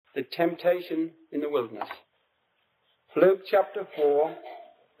the temptation in the wilderness. Luke chapter 4,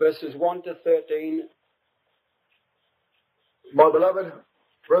 verses 1 to 13. My beloved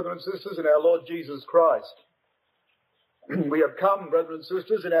brethren and sisters in our Lord Jesus Christ, we have come, brethren and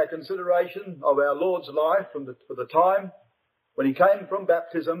sisters, in our consideration of our Lord's life for the time when he came from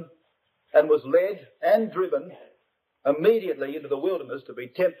baptism and was led and driven immediately into the wilderness to be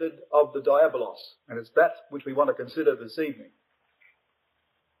tempted of the diabolos. And it's that which we want to consider this evening.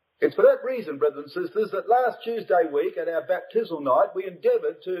 It's for that reason, brethren and sisters, that last Tuesday week at our baptismal night we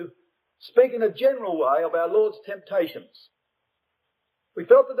endeavoured to speak in a general way of our Lord's temptations. We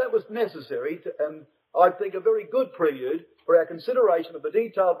felt that was necessary and I think a very good prelude for our consideration of the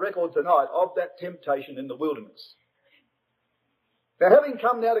detailed record tonight of that temptation in the wilderness. Now, having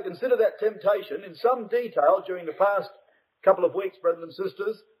come now to consider that temptation in some detail during the past couple of weeks, brethren and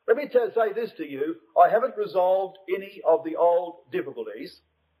sisters, let me say this to you. I haven't resolved any of the old difficulties,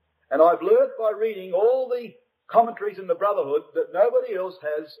 and I've learnt by reading all the commentaries in the Brotherhood that nobody else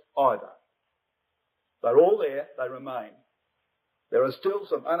has either. They're all there, they remain. There are still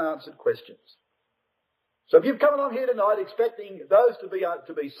some unanswered questions. So if you've come along here tonight expecting those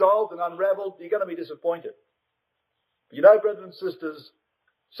to be solved and unravelled, you're going to be disappointed. You know, brethren and sisters,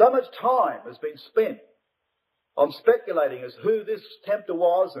 so much time has been spent on speculating as who this tempter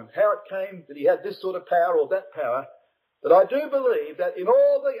was and how it came that he had this sort of power or that power, that I do believe that in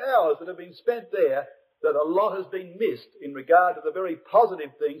all the hours that have been spent there, that a lot has been missed in regard to the very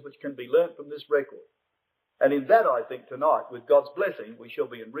positive things which can be learnt from this record. And in that, I think, tonight, with God's blessing, we shall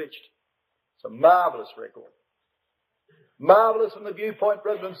be enriched. It's a marvellous record. Marvellous from the viewpoint,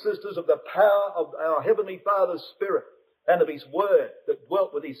 brethren and sisters, of the power of our Heavenly Father's Spirit and of His Word that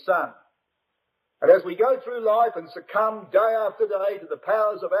dwelt with His Son. And as we go through life and succumb day after day to the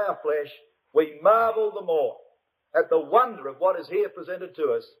powers of our flesh, we marvel the more at the wonder of what is here presented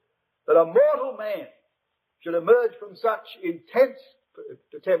to us, that a mortal man should emerge from such intense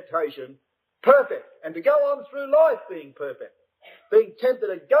temptation perfect, and to go on through life being perfect, being tempted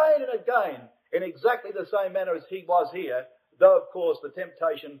again and again in exactly the same manner as he was here, though, of course, the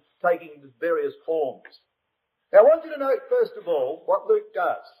temptation taking various forms. Now, I want you to note, first of all, what Luke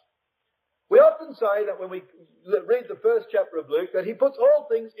does. We often say that when we read the first chapter of Luke, that he puts all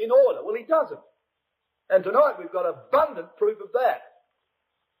things in order. Well, he doesn't. And tonight we've got abundant proof of that.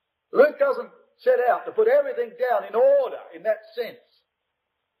 Luke doesn't set out to put everything down in order in that sense.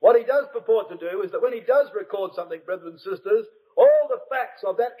 What he does purport to do is that when he does record something, brethren and sisters, all the facts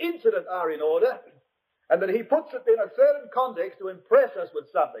of that incident are in order, and that he puts it in a certain context to impress us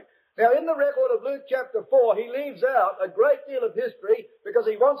with something. Now, in the record of Luke chapter 4, he leaves out a great deal of history because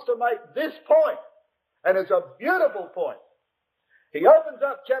he wants to make this point, and it's a beautiful point. He opens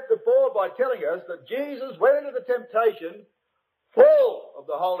up chapter 4 by telling us that Jesus went into the temptation full of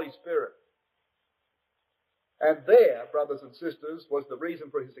the Holy Spirit. And there, brothers and sisters, was the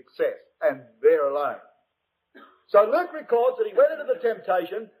reason for his success, and there alone. So Luke records that he went into the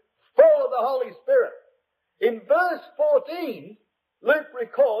temptation full of the Holy Spirit. In verse 14, Luke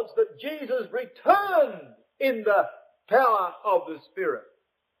records that Jesus returned in the power of the Spirit.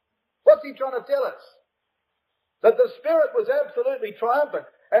 What's he trying to tell us? That the Spirit was absolutely triumphant.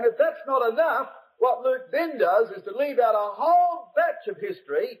 And if that's not enough, what Luke then does is to leave out a whole batch of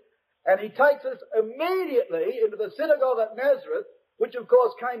history, and he takes us immediately into the synagogue at Nazareth, which of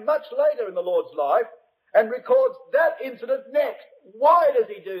course came much later in the Lord's life, and records that incident next. Why does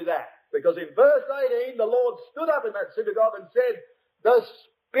he do that? Because in verse 18, the Lord stood up in that synagogue and said, "The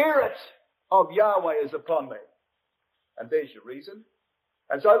Spirit of Yahweh is upon me." And there's your reason.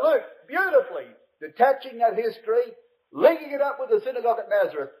 And so Luke, beautifully detaching that history, linking it up with the synagogue at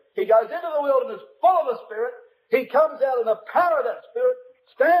Nazareth, he goes into the wilderness full of the Spirit. He comes out in the power of that Spirit,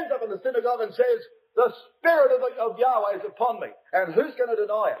 stands up in the synagogue and says, "The Spirit of Yahweh is upon me." And who's going to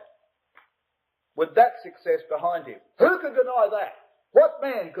deny it? With that success behind him. Who could deny that? What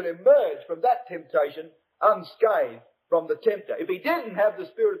man could emerge from that temptation unscathed from the tempter if he didn't have the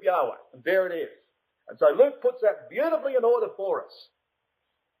Spirit of Yahweh? And there it is. And so Luke puts that beautifully in order for us.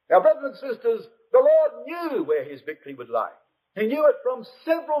 Now, brothers and sisters, the Lord knew where his victory would lay. He knew it from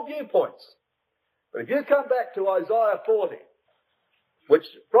several viewpoints. But if you come back to Isaiah 40,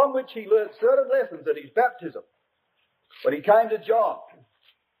 from which he learned certain lessons at his baptism, when he came to John,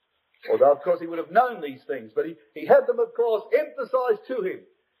 although of course he would have known these things, but he had them of course emphasized to him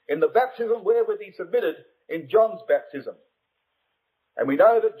in the baptism wherewith he submitted in John's baptism. And we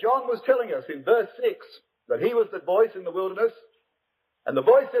know that John was telling us in verse 6 that he was the voice in the wilderness, and the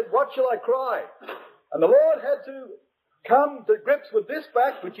voice said, "What shall I cry?" And the Lord had to come to grips with this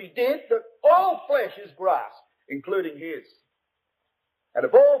fact, which he did, that all flesh is grass, including his. And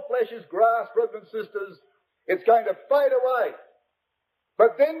if all flesh is grass, brothers and sisters, it's going to fade away.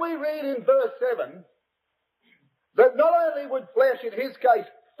 But then we read in verse 7 that not only would flesh in his case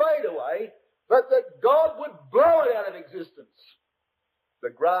fade away, but that God would blow it out of existence. The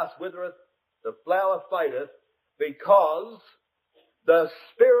grass withereth, the flower fadeth, because the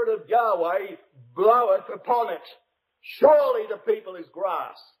Spirit of Yahweh bloweth upon it. Surely the people is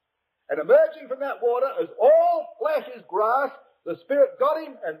grass. And emerging from that water, as all flesh is grass, the Spirit got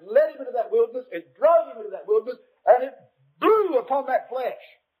him and led him into that wilderness. It drove him into that wilderness, and it blew upon that flesh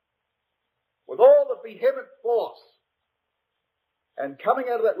with all the vehement force. And coming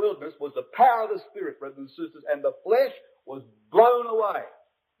out of that wilderness was the power of the Spirit, brothers and sisters, and the flesh was blown away.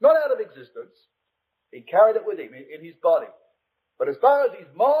 Not out of existence. He carried it with him in his body. But as far as his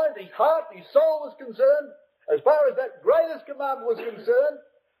mind, his heart, his soul was concerned, as far as that greatest commandment was concerned,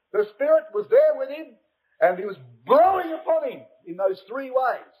 the Spirit was there with him, and he was blowing upon him in those three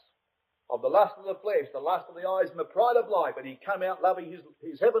ways of the lust of the flesh, the lust of the eyes, and the pride of life. And he came out loving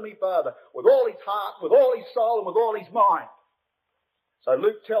his heavenly Father with all his heart, with all his soul, and with all his mind. So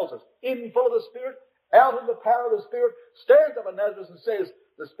Luke tells us, in full of the Spirit, out in the power of the Spirit, stands up in Nazareth and says,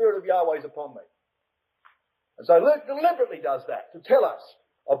 the Spirit of Yahweh is upon me. And so Luke deliberately does that to tell us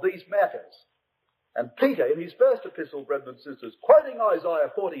of these matters. And Peter, in his first epistle, brothers and sisters, quoting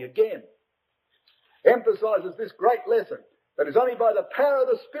Isaiah 40 again, emphasizes this great lesson, that it's only by the power of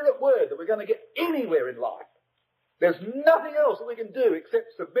the Spirit word that we're going to get anywhere in life. There's nothing else that we can do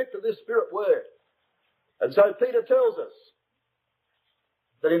except submit to this Spirit word. And so Peter tells us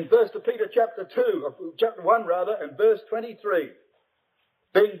that in 1 Peter chapter 1 and verse 23,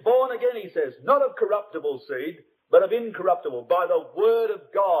 being born again, he says, not of corruptible seed, but of incorruptible, by the word of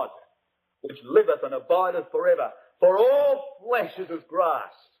God, which liveth and abideth forever. For all flesh is as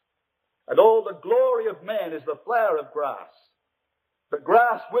grass, and all the glory of man is the flower of grass. The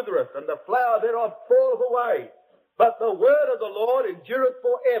grass withereth, and the flower thereof falleth away, but the word of the Lord endureth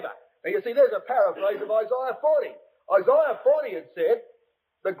forever. Now you see, there's a paraphrase of Isaiah 40. Isaiah 40 had said,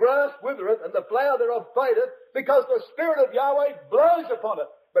 the grass withereth, and the flower thereof fadeth, because the Spirit of Yahweh blows upon it.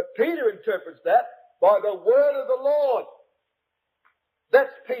 But Peter interprets that by the word of the Lord.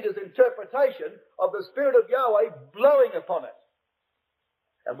 That's Peter's interpretation of the Spirit of Yahweh blowing upon it.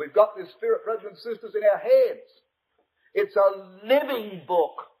 And we've got this Spirit, brothers and sisters, in our hands. It's a living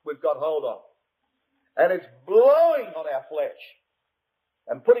book we've got hold of. And it's blowing on our flesh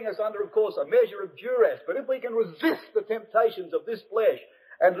and putting us under, of course, a measure of duress. But if we can resist the temptations of this flesh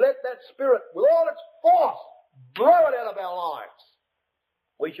and let that Spirit, with all its force, blow it out of our lives,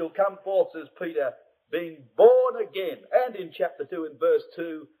 we shall come forth, says Peter, being born again. And in chapter 2 and verse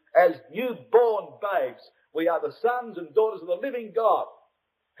 2, as newborn babes, we are the sons and daughters of the living God,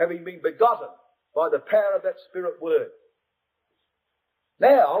 having been begotten by the power of that Spirit word.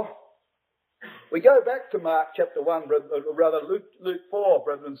 Now, we go back to Mark chapter 1, Luke 4,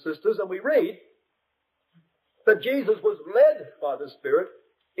 brothers and sisters, and we read that Jesus was led by the Spirit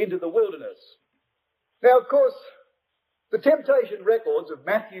into the wilderness. Now, of course, the temptation records of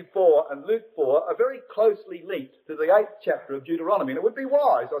Matthew 4 and Luke 4 are very closely linked to the 8th chapter of Deuteronomy. And it would be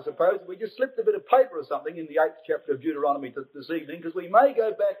wise, I suppose, if we just slipped a bit of paper or something in the 8th chapter of Deuteronomy this evening, because we may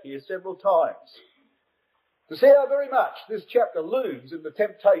go back here several times to see how very much this chapter looms in the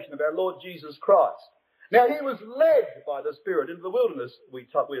temptation of our Lord Jesus Christ. Now, he was led by the Spirit into the wilderness, we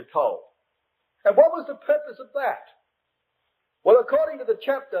are told. And what was the purpose of that? Well, according to the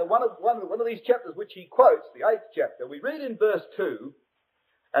chapter, one of these chapters which he quotes, the 8th chapter, we read in verse 2,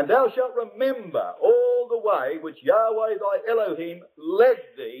 and thou shalt remember all the way which Yahweh thy Elohim led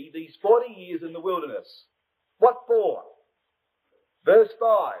thee these 40 years in the wilderness. What for? Verse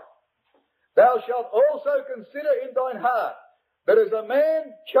 5, thou shalt also consider in thine heart that as a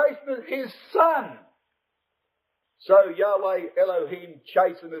man chasteneth his son, so Yahweh Elohim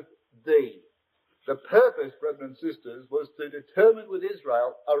chasteneth thee. The purpose, brothers and sisters, was to determine with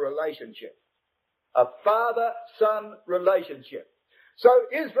Israel a relationship. A father-son relationship. So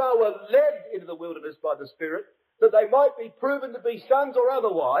Israel were led into the wilderness by the Spirit that they might be proven to be sons or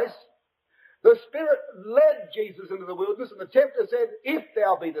otherwise. The Spirit led Jesus into the wilderness, and the tempter said, if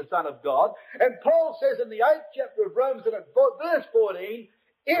thou be the Son of God. And Paul says in the 8th chapter of Romans, and at verse 14,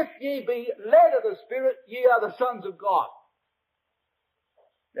 if ye be led of the Spirit, ye are the sons of God.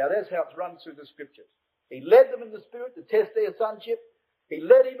 Now, that's how it's run through the Scriptures. He led them in the Spirit to test their sonship. He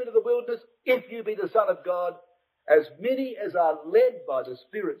led him into the wilderness. If you be the Son of God, as many as are led by the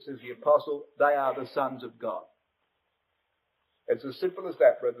Spirit, says the Apostle, they are the sons of God. It's as simple as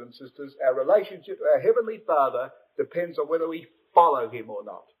that, brothers and sisters. Our relationship to our Heavenly Father depends on whether we follow him or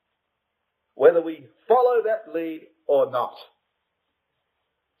not. Whether we follow that lead or not.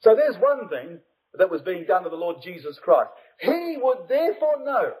 So there's one thing that was being done to the Lord Jesus Christ. He would therefore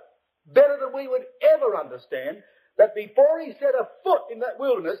know, better than we would ever understand, that before he set a foot in that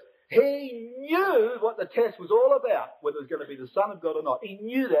wilderness, he knew what the test was all about, whether it was going to be the Son of God or not. He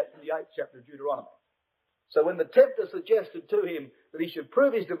knew that from the 8th chapter of Deuteronomy. So when the tempter suggested to him that he should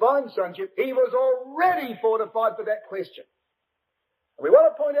prove his divine sonship, he was already fortified for that question. And we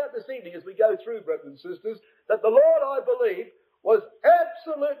want to point out this evening as we go through, brothers and sisters, that the Lord, I believe, was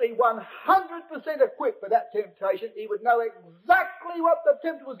absolutely 100% equipped for that temptation. He would know exactly what the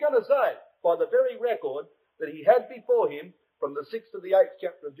tempter was going to say by the very record that he had before him from the 6th to the 8th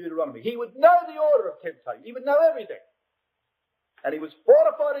chapter of Deuteronomy. He would know the order of temptation. He would know everything. And he was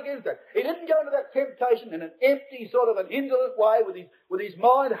fortified against that. He didn't go into that temptation in an empty, sort of an indolent way with his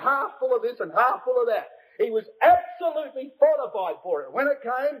mind half full of this and half full of that. He was absolutely fortified for it. When it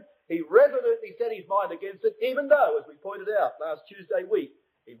came, he resolutely set his mind against it, even though, as we pointed out last Tuesday week,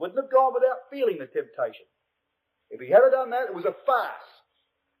 he wouldn't have gone without feeling the temptation. If he had done that, it was a farce.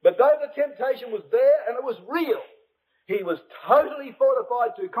 But though the temptation was there and it was real, he was totally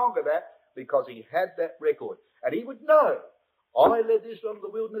fortified to conquer that because he had that record. And he would know, I led Israel into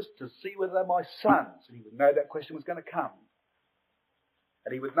the wilderness to see whether they're my sons. And he would know that question was going to come.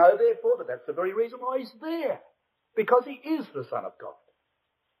 And he would know, therefore, that that's the very reason why he's there. Because he is the Son of God.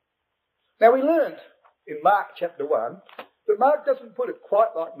 Now, we learned in Mark chapter 1 that Mark doesn't put it quite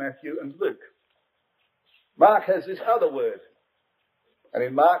like Matthew and Luke. Mark has this other word. And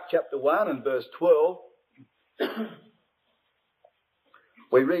in Mark chapter 1 and verse 12,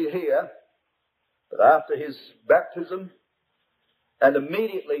 we read here that after his baptism, and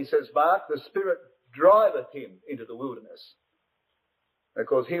immediately, says Mark, the Spirit driveth him into the wilderness. And of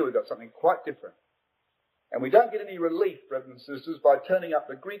course, here we've got something quite different. And we don't get any relief, brothers and sisters, by turning up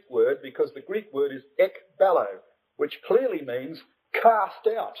the Greek word, because the Greek word is ekballo, which clearly means cast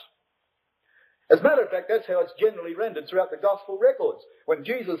out. As a matter of fact, that's how it's generally rendered throughout the gospel records. When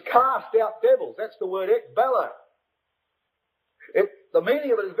Jesus cast out devils, that's the word ekballo. The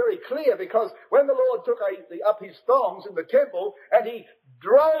meaning of it is very clear, because when the Lord took up his thongs in the temple and he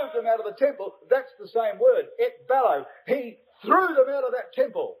drove them out of the temple, that's the same word, ekballo. He threw them out of that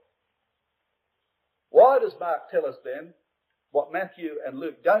temple. Why does Mark tell us then, what Matthew and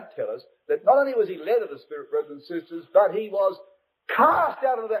Luke don't tell us, that not only was he led of the Spirit, brothers and sisters, but he was cast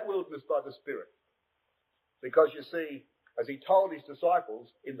out of that wilderness by the Spirit? Because you see, as he told his disciples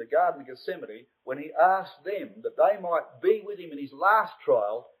in the Garden of Gethsemane, when he asked them that they might be with him in his last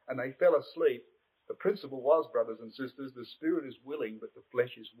trial, and they fell asleep, the principle was, brothers and sisters, the Spirit is willing, but the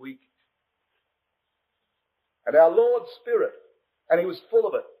flesh is weak. And our Lord's Spirit, and he was full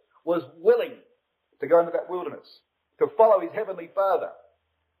of it, was willing to go into that wilderness, to follow his heavenly Father.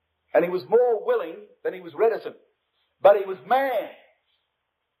 And he was more willing than he was reticent. But he was man.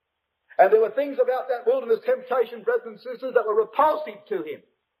 And there were things about that wilderness temptation, brothers and sisters, that were repulsive to him,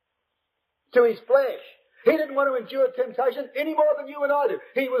 to his flesh. He didn't want to endure temptation any more than you and I do.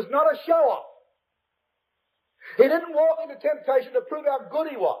 He was not a show-off. He didn't walk into temptation to prove how good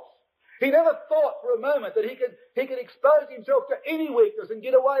he was. He never thought for a moment that he could expose himself to any weakness and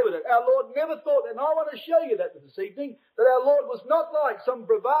get away with it. Our Lord never thought, and I want to show you that this evening, that our Lord was not like some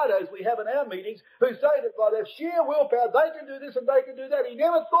bravados we have in our meetings who say that by their sheer willpower they can do this and they can do that. He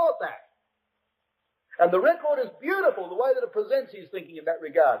never thought that. And the record is beautiful, the way that it presents his thinking in that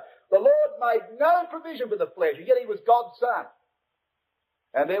regard. The Lord made no provision for the flesh, and yet he was God's Son.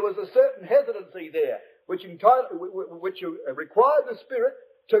 And there was a certain hesitancy there, which required the Spirit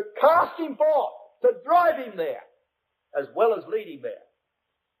to cast him forth, to drive him there, as well as lead him there.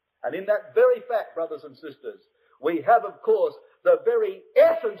 And in that very fact, brothers and sisters, we have, of course, the very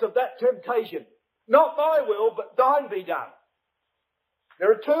essence of that temptation. Not my will, but thine be done.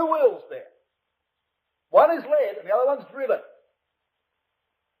 There are two wills there. One is led and the other one's driven.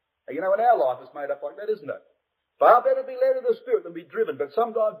 And you know, in our life it's made up like that, isn't it? Far better be led of the Spirit than be driven. But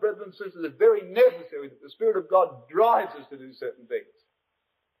sometimes, brothers and sisters, it's very necessary that the Spirit of God drives us to do certain things.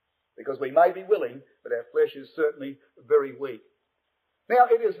 Because we may be willing, but our flesh is certainly very weak. Now,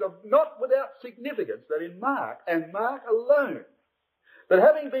 it is not without significance that in Mark, and Mark alone, that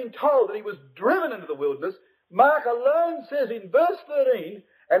having been told that he was driven into the wilderness, Mark alone says in verse 13,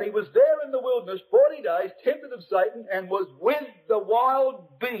 and he was there in the wilderness 40 days, tempted of Satan, and was with the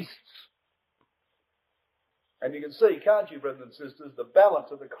wild beasts. And you can see, can't you, brothers and sisters, the balance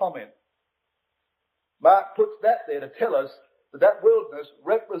of the comment. Mark puts that there to tell us that wilderness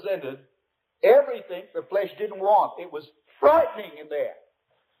represented everything the flesh didn't want. It was frightening in there.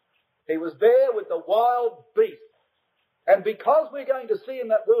 He was there with the wild beasts. And because we're going to see in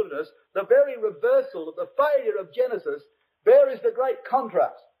that wilderness the very reversal of the failure of Genesis, there is the great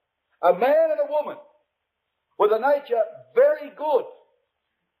contrast. A man and a woman with a nature very good,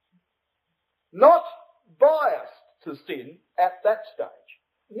 not biased to sin at that stage,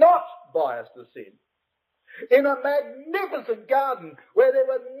 not biased to sin, in a magnificent garden where there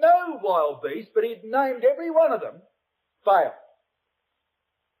were no wild beasts, but he'd named every one of them, failed.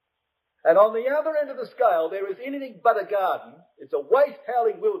 And on the other end of the scale, there is anything but a garden. It's a waste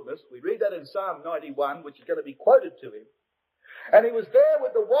howling wilderness. We read that in Psalm 91, which is going to be quoted to him. And he was there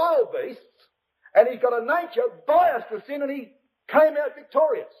with the wild beasts, and he's got a nature biased to sin, and he came out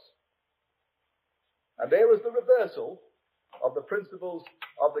victorious. And there was the reversal of the principles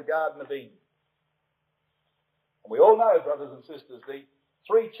of the Garden of Eden. And we all know, brothers and sisters, the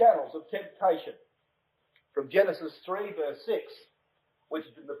three channels of temptation from Genesis 3, verse 6, which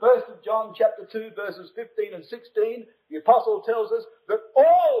is in the 1st of John, chapter 2, verses 15 and 16, the apostle tells us that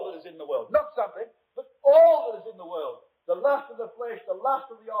all that is in the world, not something, but all that is in the world, the lust of the flesh, the lust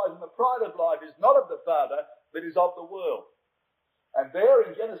of the eyes, and the pride of life is not of the Father, but is of the world. And there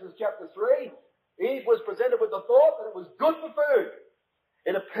in Genesis chapter 3, Eve was presented with the thought that it was good for food.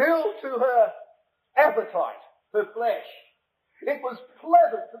 It appealed to her appetite, her flesh. It was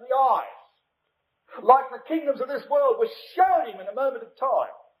pleasant to the eyes. Like the kingdoms of this world were shown him in a moment of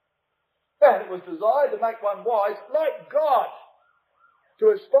time. And it was desired to make one wise like God,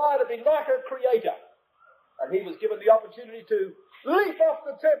 to aspire to be like her Creator. And he was given the opportunity to leap off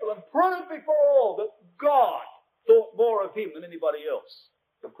the temple and prove before all that God thought more of him than anybody else.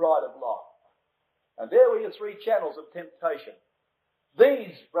 The pride of life. And there were your three channels of temptation.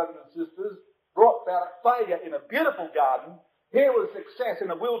 These, brothers and sisters, brought about a failure in a beautiful garden. Here was success in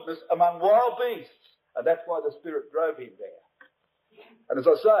a wilderness among wild beasts. And that's why the Spirit drove him there. And as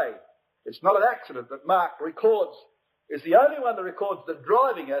I say, it's not an accident that Mark records, is the only one that records the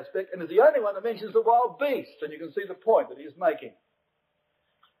driving aspect, and is the only one that mentions the wild beasts. And you can see the point that he is making.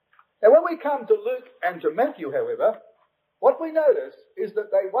 Now when we come to Luke and to Matthew, however, what we notice is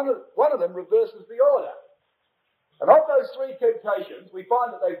that one of them reverses the order. And of those three temptations, we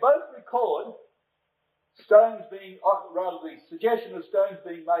find that they both record stones being, rather the suggestion of stones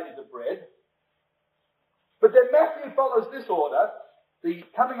being made into bread. But then Matthew follows this order, the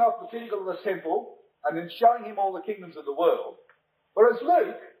coming off the pinnacle of the temple, and then showing him all the kingdoms of the world. Whereas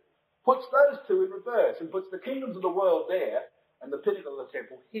Luke puts those two in reverse and puts the kingdoms of the world there and the pinnacle of the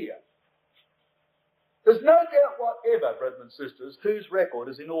temple here. There's no doubt whatever, brothers and sisters, whose record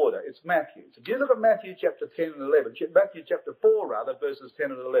is in order. It's Matthew's. If you look at Matthew chapter 10 and 11, Matthew chapter 4 rather, verses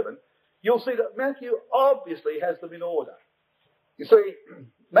 10 and 11, you'll see that Matthew obviously has them in order. You see,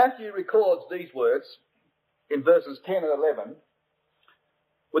 Matthew records these words in verses 10 and 11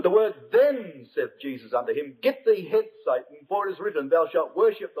 with the word, "Then saith Jesus unto him, Get thee hence, Satan, for it is written, Thou shalt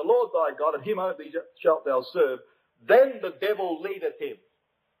worship the Lord thy God, and him only shalt thou serve. Then the devil leaveth him."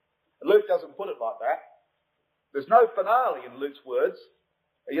 Luke doesn't put it like that. There's no finale in Luke's words.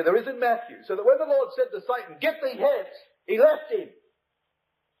 There is in Matthew. So that when the Lord said to Satan, "Get thee hence," he left him.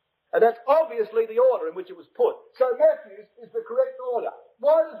 And that's obviously the order in which it was put. So Matthew's is the correct order.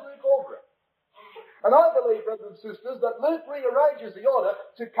 Why does Luke alter it? And I believe, brothers and sisters, that Luke rearranges the order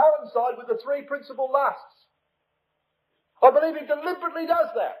to coincide with the three principal lusts. I believe he deliberately does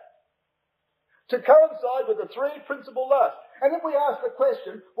that. To coincide with the three principal lusts. And if we ask the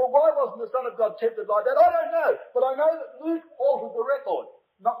question, well, why wasn't the Son of God tempted like that? I don't know. But I know that Luke altered the record.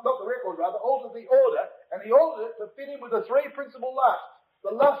 Not the record, rather, altered the order. And he altered it to fit in with the three principal lusts.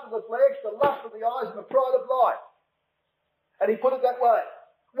 The lust of the flesh, the lust of the eyes, and the pride of life. And he put it that way.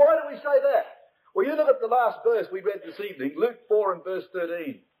 Why do we say that? Well, you look at the last verse we read this evening, Luke 4 and verse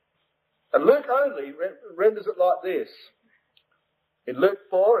 13. And Luke only renders it like this. In Luke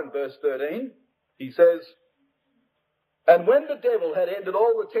 4 and verse 13, he says, "And when the devil had ended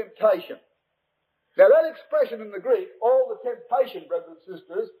all the temptation." Now that expression in the Greek, all the temptation, brothers and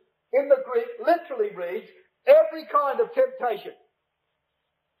sisters, in the Greek literally reads, every kind of temptation.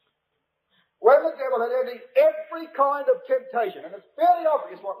 When the devil had ended every kind of temptation, and it's fairly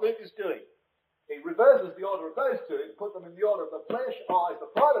obvious what Luke is doing. He reverses the order of those two and puts them in the order of the flesh, eyes, the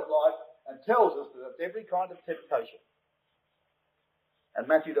pride of life, and tells us that it's every kind of temptation. And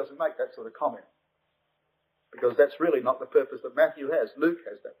Matthew doesn't make that sort of comment. Because that's really not the purpose that Matthew has. Luke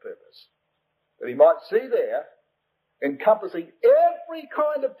has that purpose. That he might see there, encompassing every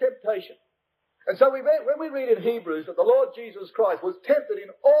kind of temptation. And so when we read in Hebrews that the Lord Jesus Christ was tempted in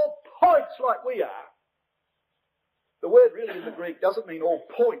all points like we are, the word really in the Greek doesn't mean all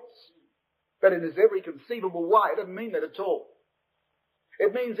points, but in every conceivable way. It doesn't mean that at all.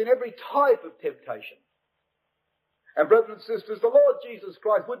 It means in every type of temptation. And brothers and sisters, the Lord Jesus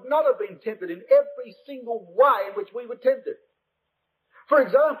Christ would not have been tempted in every single way in which we were tempted. For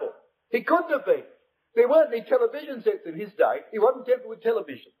example, He couldn't have been. There weren't any television sets in his day. He wasn't tempted with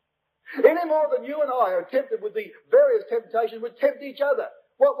television. Any more than you and I are tempted with the various temptations which tempt each other.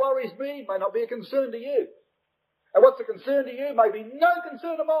 What worries me may not be a concern to you. And what's a concern to you may be no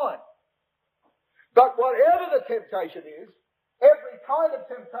concern of mine. But whatever the temptation is, every kind of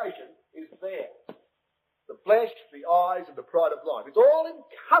temptation is there. The flesh, the eyes, and the pride of life. It's all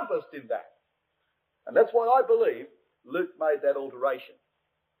encompassed in that. And that's why I believe Luke made that alteration.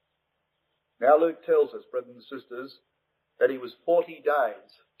 Now Luke tells us, brothers and sisters, that he was 40 days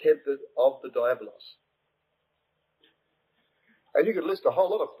tempted of the diabolos. And you could list a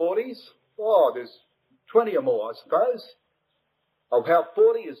whole lot of 40s. Oh, there's 20 or more, I suppose, of how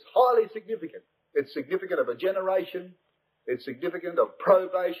 40 is highly significant. It's significant of a generation. It's significant of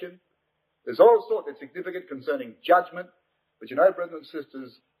probation. There's all sorts. It's significant concerning judgment. But you know, brothers and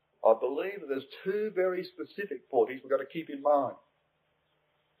sisters, I believe that there's two very specific 40s we've got to keep in mind.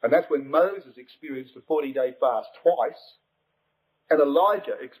 And that's when Moses experienced a 40-day fast twice, and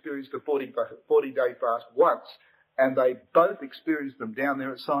Elijah experienced a 40-day fast once, and they both experienced them down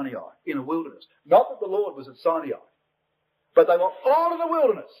there at Sinai, in a wilderness. Not that the Lord was at Sinai, but they were all in the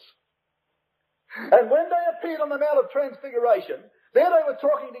wilderness. And when they appeared on the Mount of Transfiguration, there they were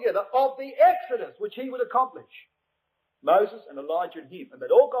talking together of the Exodus which he would accomplish. Moses and Elijah and him. And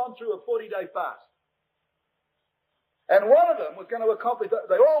they'd all gone through a 40-day fast. And one of them was going to accomplish,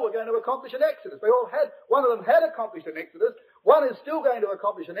 they all were going to accomplish an Exodus. One of them had accomplished an Exodus. One is still going to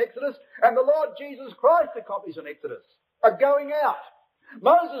accomplish an Exodus. And the Lord Jesus Christ accomplished an Exodus. A going out.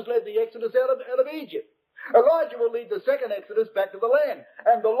 Moses led the Exodus out of Egypt. Elijah will lead the second Exodus back to the land.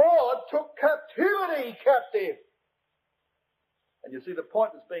 And the Lord took captivity captive. And you see the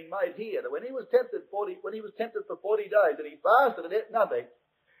point that's being made here, that when he was tempted for 40 days and he fasted and ate nothing,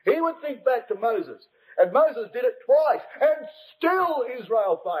 he would think back to Moses. And Moses did it twice, and still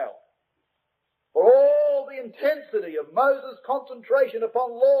Israel failed. For all the intensity of Moses' concentration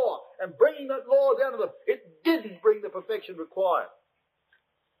upon law and bringing that law down to them, it didn't bring the perfection required.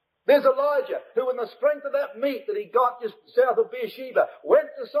 There's Elijah, who in the strength of that meat that he got just south of Beersheba, went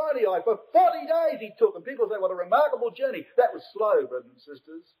to Sinai. For 40 days he took. And people say, what a remarkable journey. That was slow, brothers and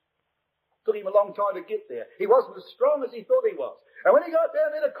sisters. Took him a long time to get there. He wasn't as strong as he thought he was. And when he got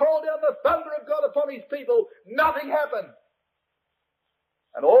down there to call down the thunder of God upon his people, nothing happened.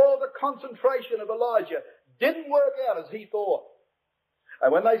 And all the concentration of Elijah didn't work out as he thought. And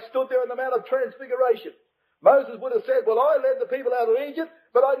when they stood there on the Mount of Transfiguration, Moses would have said, well, I led the people out of Egypt,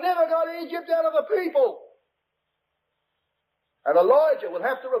 but I never got Egypt out of the people. And Elijah will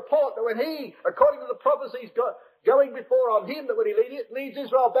have to report that when he, according to the prophecies going before on him, that when he leads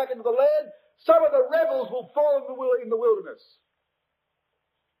Israel back into the land, some of the rebels will fall in the wilderness.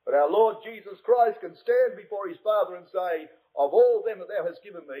 But our Lord Jesus Christ can stand before his Father and say, of all them that thou hast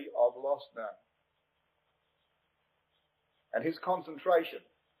given me, I've lost none. And his concentration,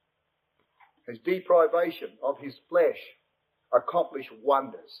 his deprivation of his flesh, accomplished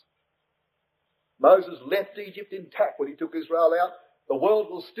wonders. Moses left Egypt intact when he took Israel out. The world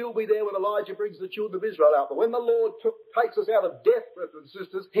will still be there when Elijah brings the children of Israel out. But when the Lord takes us out of death, brothers and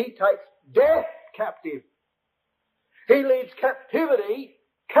sisters, he takes death captive. He leads captivity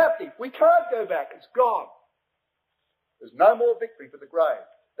captive. We can't go back. It's gone. There's no more victory for the grave.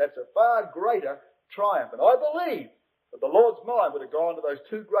 That's a far greater triumph. And I believe that the Lord's mind would have gone to those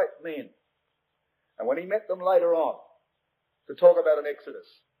two great men. And when he met them later on to talk about an Exodus,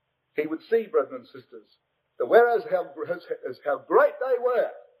 he would see, brothers and sisters, that whereas how great they were,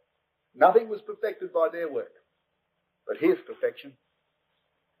 nothing was perfected by their work. But here's perfection.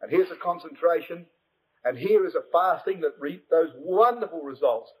 And here's a concentration. And here is a fasting that reaped those wonderful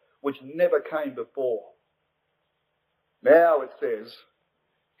results which never came before. Now it says,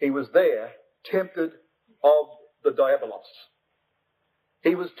 he was there, tempted of the diabolos.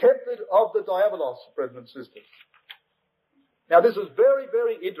 He was tempted of the diabolos, brothers and sisters. Now this is very,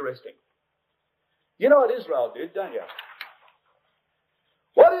 very interesting. You know what Israel did, don't you?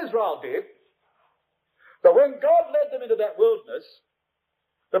 What Israel did, that when God led them into that wilderness,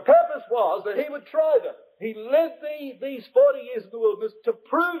 the purpose was that he would try them. He led these 40 years in the wilderness to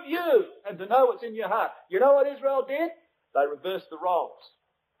prove you and to know what's in your heart. You know what Israel did? They reversed the roles.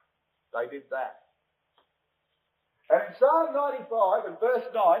 They did that. And in Psalm 95 and verse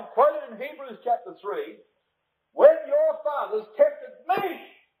 9, quoted in Hebrews chapter 3, when your fathers tempted me,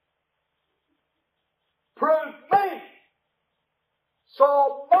 proved me,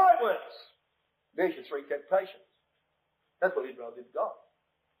 saw my works. There's your three temptations. That's what Israel did to God.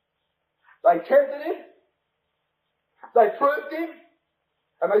 They tempted him, they proved him,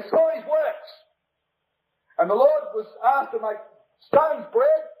 and they saw his works. And the Lord was asked to make stones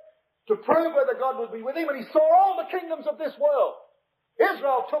bread, to prove whether God would be with him, and he saw all the kingdoms of this world.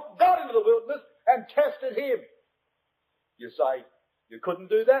 Israel took God into the wilderness and tested him. You say, you couldn't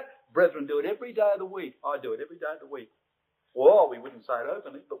do that? Brethren do it every day of the week. I do it every day of the week. Well, we wouldn't say it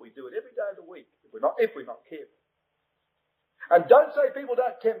openly, but we do it every day of the week if we're not careful. And don't say people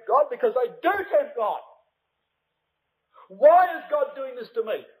don't tempt God, because they do tempt God. Why is God doing this to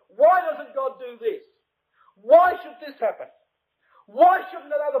me? Why doesn't God do this? Why should this happen? Why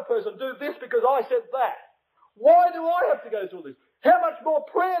shouldn't that other person do this because I said that? Why do I have to go through this? How much more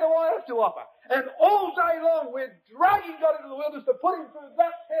prayer do I have to offer? And all day long we're dragging God into the wilderness to put him through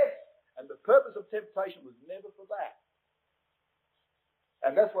that test. And the purpose of temptation was never for that.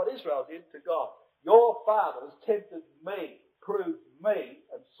 And that's what Israel did to God. Your fathers tempted me, proved me,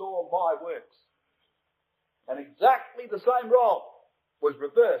 and saw my works. And exactly the same role was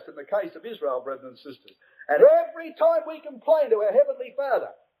reversed in the case of Israel, brethren and sisters. And every time we complain to our Heavenly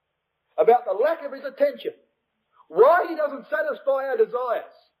Father about the lack of his attention, why he doesn't satisfy our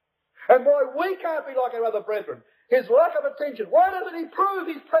desires, and why we can't be like our other brethren, his lack of attention, why doesn't he prove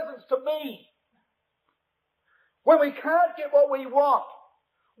his presence to me? When we can't get what we want,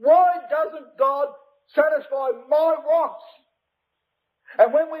 why doesn't God satisfy my wants?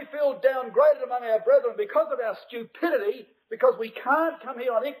 And when we feel downgraded among our brethren because of our stupidity, because we can't come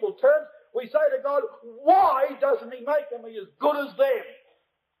here on equal terms, we say to God, why doesn't he make me as good as them?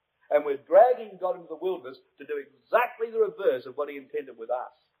 And we're dragging God into the wilderness to do exactly the reverse of what he intended with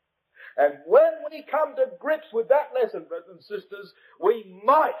us. And when we come to grips with that lesson, brothers and sisters, we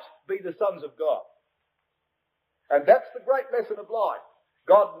might be the sons of God. And that's the great lesson of life.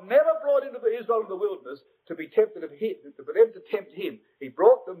 God never brought into Israel in the wilderness to be tempted of him, for them to tempt him. He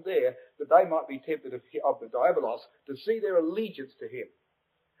brought them there that they might be tempted of the diabolos, to see their allegiance to him.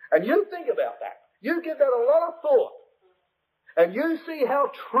 And you think about that. You give that a lot of thought. And you see how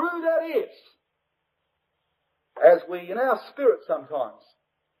true that is. As we, in our spirit sometimes,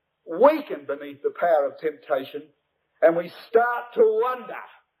 weaken beneath the power of temptation, and we start to wonder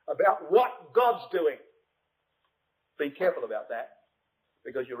about what God's doing. Be careful about that,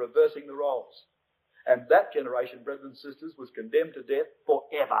 because you're reversing the roles. And that generation, brothers and sisters, was condemned to death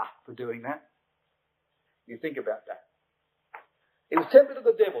forever for doing that. You think about that. He was tempted of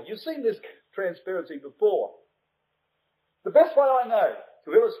the devil. You've seen this transparency before. The best way I know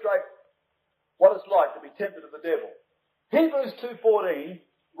to illustrate what it's like to be tempted of the devil, Hebrews 2:14,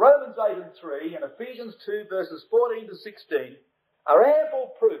 Romans 8:3, and Ephesians 2 verses 14 to 16 are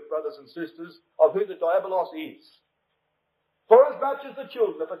ample proof, brothers and sisters, of who the diabolos is. For as much as the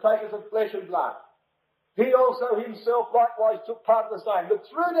children are partakers of flesh and blood, he also himself likewise took part of the same, that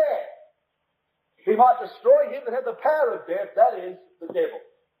through death he might destroy him that had the power of death, that is, the devil.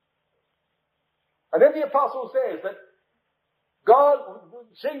 And then the apostle says that God,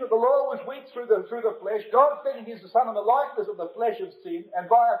 seeing that the law was weak through the flesh, God sending his Son in the likeness of the flesh of sin, and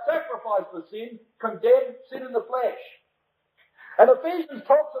by a sacrifice for sin, condemned sin in the flesh. And Ephesians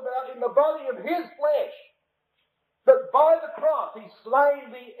talks about in the body of his flesh, that by the cross he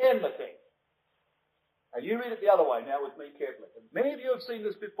slain the enmity. And you read it the other way now with me carefully. And many of you have seen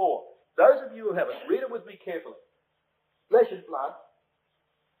this before. Those of you who haven't, read it with me carefully. Flesh and blood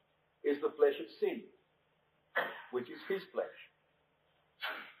is the flesh of sin, which is his flesh.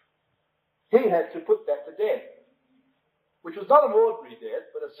 He had to put that to death, which was not an ordinary death,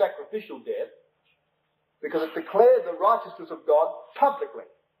 but a sacrificial death, because it declared the righteousness of God publicly,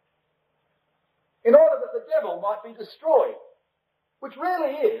 in order that the devil might be destroyed, which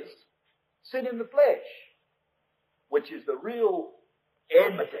really is sin in the flesh, which is the real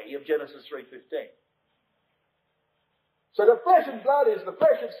enmity of Genesis 3:15. So the flesh and blood is the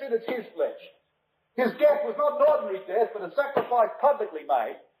flesh of sin, it's his flesh. His death was not an ordinary death, but a sacrifice publicly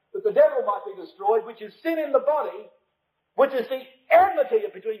made, that the devil might be destroyed, which is sin in the body, which is the enmity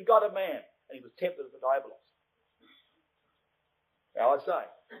between God and man. And he was tempted of the diabolos. Now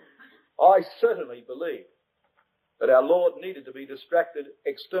I certainly believe that our Lord needed to be distracted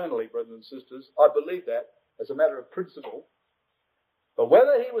externally, brothers and sisters. I believe that as a matter of principle. But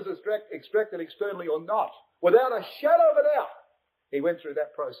whether he was extracted externally or not, without a shadow of a doubt, he went through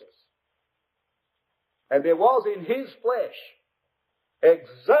that process. And there was in his flesh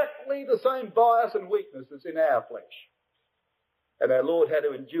exactly the same bias and weakness that's in our flesh. And our Lord had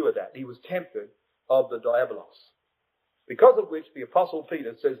to endure that. He was tempted of the diabolos. Because of which the Apostle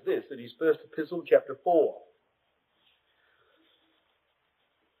Peter says this in his first epistle, chapter 4.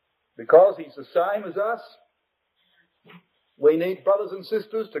 Because he's the same as us, we need, brothers and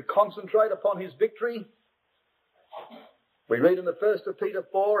sisters, to concentrate upon his victory. We read in the first of Peter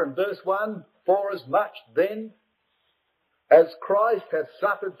 4 and verse 1, for as much then as Christ hath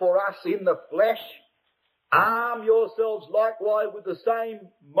suffered for us in the flesh, arm yourselves likewise with the same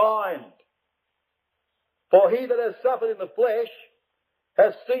mind. For he that has suffered in the flesh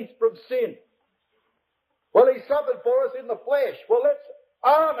has ceased from sin. Well, he suffered for us in the flesh. Well, let's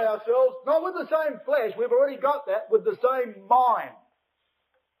arm ourselves, not with the same flesh, we've already got that, with the same mind.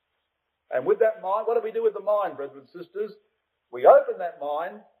 And with that mind, what do we do with the mind, brethren and sisters? We open that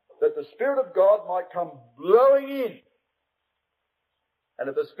mind that the Spirit of God might come blowing in. And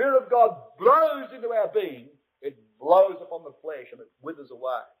if the Spirit of God blows into our being, it blows upon the flesh and it withers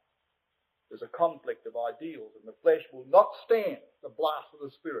away. There's a conflict of ideals, and the flesh will not stand the blast of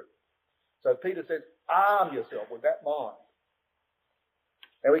the Spirit. So Peter says, arm yourself with that mind.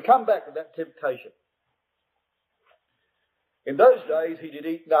 Now we come back to that temptation. In those days he did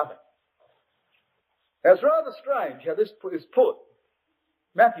eat nothing. Now it's rather strange how this is put.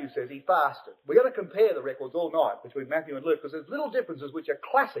 Matthew says he fasted. We're going to compare the records all night between Matthew and Luke, because there's little differences which are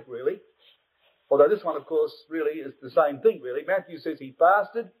classic really. Although this one, of course, really is the same thing really. Matthew says he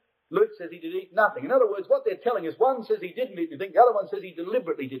fasted. Luke says he did eat nothing. In other words, what they're telling us, one says he didn't eat anything, the other one says he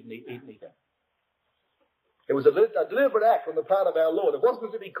deliberately didn't eat anything. It was a deliberate act on the part of our Lord. It wasn't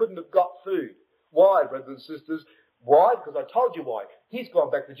as if he couldn't have got food. Why, brothers and sisters? Why? Because I told you why. He's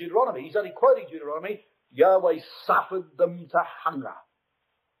gone back to Deuteronomy. He's only quoting Deuteronomy. Yahweh suffered them to hunger.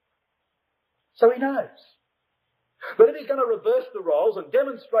 So he knows. But if he's going to reverse the roles and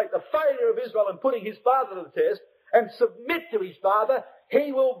demonstrate the failure of Israel in putting his father to the test and submit to his father,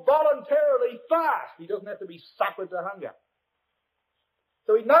 he will voluntarily fast. He doesn't have to be suffered to hunger.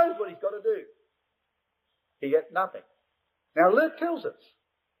 So he knows what he's got to do. He ate nothing. Now Luke tells us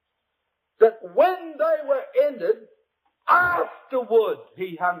that when they were ended, afterward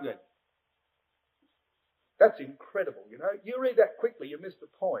he hungered. That's incredible, you know. You read that quickly, you miss the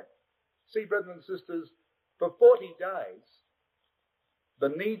point. See, brethren and sisters, for 40 days, the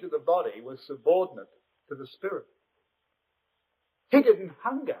needs of the body were subordinate to the spirit. He didn't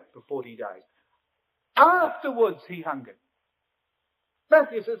hunger for 40 days. Afterwards he hungered.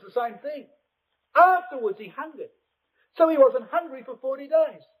 Matthew says the same thing. Afterwards he hungered. So he wasn't hungry for 40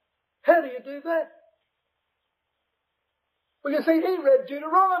 days. How do you do that? Well, you see, he read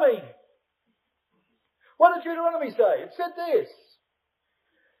Deuteronomy. What did Deuteronomy say? It said this.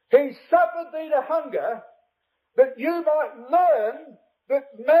 He suffered thee to hunger, that you might learn that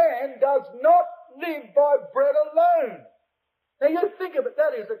man does not live by bread alone. Now you think of it,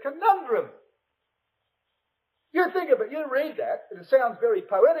 that is a conundrum. You think of it, you read that, and it sounds very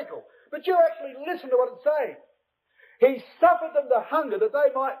poetical, but you actually listen to what it's saying. He suffered them to hunger that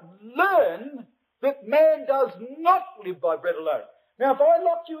they might learn that man does not live by bread alone. Now if I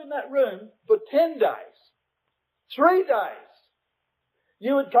locked you in that room for 10 days, 3 days,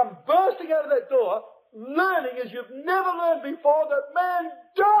 you would come bursting out of that door, learning as you've never learned before that man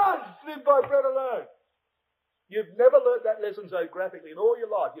does live by bread alone. You've never learned that lesson so graphically in all your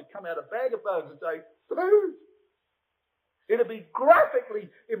life. You'd come out a bag of bones and say, food. It'd be graphically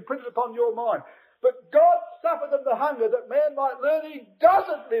imprinted upon your mind. But God suffered them to hunger that man might learn he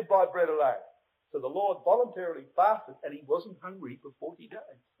doesn't live by bread alone. So the Lord voluntarily fasted and he wasn't hungry for 40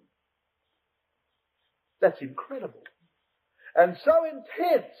 days. That's incredible. And so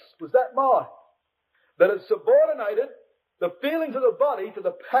intense was that mind that it subordinated the feelings of the body to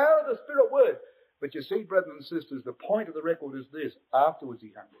the power of the Spirit word. But you see, brethren and sisters, the point of the record is this. Afterwards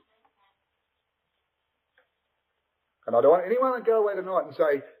he hungered. And I don't want anyone to go away tonight and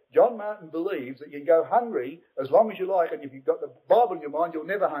say, John Martin believes that you can go hungry as long as you like, and if you've got the Bible in your mind, you'll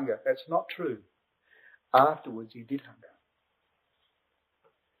never hunger. That's not true. Afterwards he did hunger.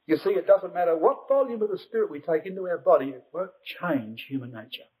 You see, it doesn't matter what volume of the Spirit we take into our body, it won't change human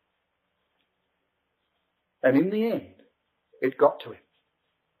nature. And in the end, it got to him.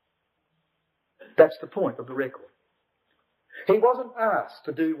 That's the point of the record. He wasn't asked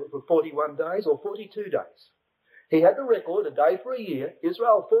to do it for 41 days or 42 days. He had the record, a day for a year.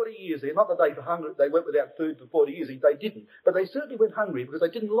 Israel, 40 years there, not that they went without food for 40 years. They didn't. But they certainly went hungry because they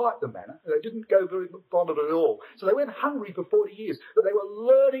didn't like the manna. They didn't go very fond of it at all. So they went hungry for 40 years. But they were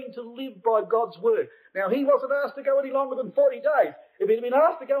learning to live by God's word. Now, he wasn't asked to go any longer than 40 days. If he'd been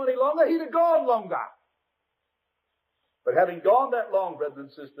asked to go any longer, he'd have gone longer. But having gone that long, brothers and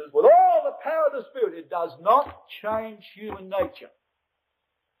sisters, with all the power of the Spirit, it does not change human nature.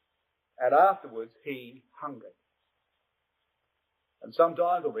 And afterwards, he hungered. And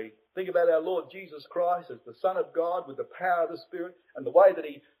sometimes when we think about our Lord Jesus Christ as the Son of God with the power of the Spirit and the way that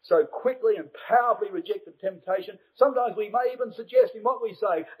he so quickly and powerfully rejected temptation, sometimes we may even suggest in what we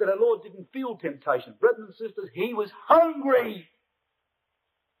say that our Lord didn't feel temptation. Brothers and sisters, he was hungry.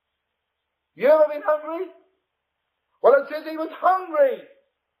 You ever been hungry? Well, it says he was hungry.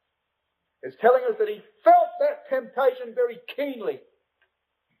 It's telling us that he felt that temptation very keenly.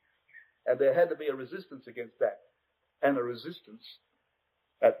 And there had to be a resistance against that. And a resistance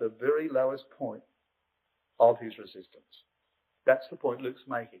at the very lowest point of his resistance. That's the point Luke's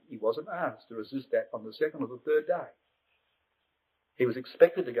making. He wasn't asked to resist that on the second or the third day. He was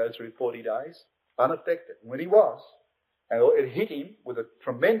expected to go through 40 days unaffected. And when he was, and it hit him with a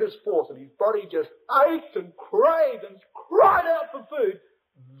tremendous force and his body just ached and craved and cried out for food,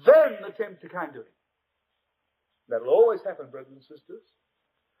 then the tempter came to him. That'll always happen, brothers and sisters.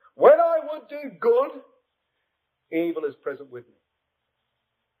 When I would do good, evil is present with me.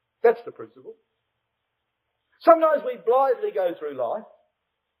 That's the principle. Sometimes we blindly go through life,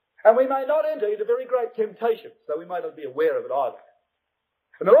 and we may not enter into very great temptations, so we may not be aware of it either.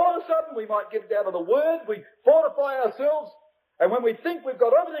 And then all of a sudden we might get down to the Word, we fortify ourselves, and when we think we've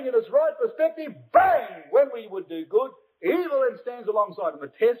got everything in its right perspective, bang! When we would do good, evil then stands alongside, and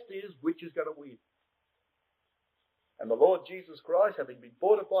the test is which is going to win. And the Lord Jesus Christ, having been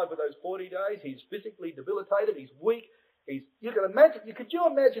fortified for those 40 days, he's physically debilitated, he's weak. Could you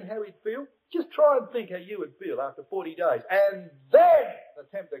imagine how he'd feel? Just try and think how you would feel after 40 days. And then the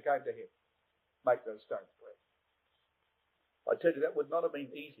tempter came to him. Make those stones bread. I tell you, that would not have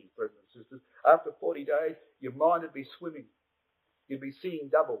been easy, brothers and sisters. After 40 days, your mind would be swimming. You'd be seeing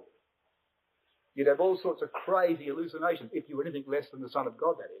double. You'd have all sorts of crazy hallucinations, if you were anything less than the Son of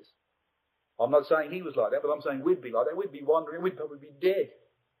God, that is. I'm not saying he was like that, but I'm saying we'd be like that. We'd be wandering, we'd probably be dead.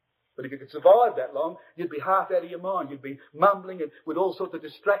 But if you could survive that long, you'd be half out of your mind. You'd be mumbling and with all sorts of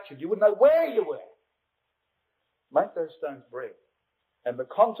distractions. You wouldn't know where you were. Make those stones bread. And the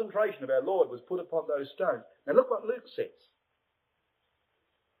concentration of our Lord was put upon those stones. Now look what Luke says.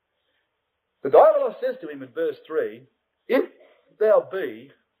 The devil says to him in verse 3, if thou be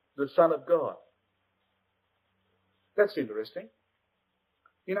the Son of God. That's interesting.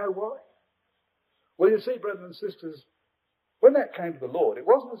 You know why? Well, you see, brothers and sisters, when that came to the Lord, it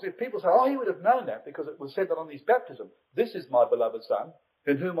wasn't as if people say, he would have known that because it was said that on his baptism, this is my beloved Son,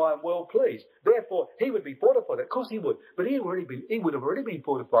 in whom I am well pleased. Therefore, he would be fortified. Of course he would. But he would have already been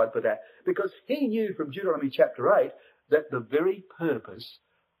fortified for that because he knew from Deuteronomy chapter 8 that the very purpose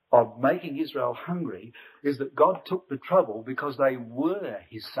of making Israel hungry is that God took the trouble because they were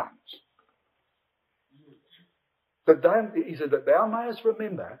his sons. He said that thou mayest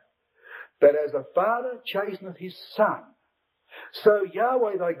remember that as a father chasteneth his son, so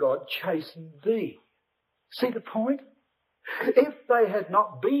Yahweh thy God chastened thee. See the point? If they had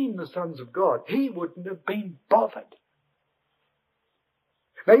not been the sons of God, he wouldn't have been bothered.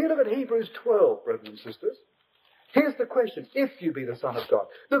 Now you look at Hebrews 12, brothers and sisters. Here's the question. If you be the Son of God.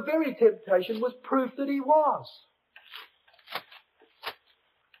 The very temptation was proof that he was.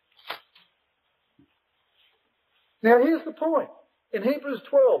 Now here's the point. In Hebrews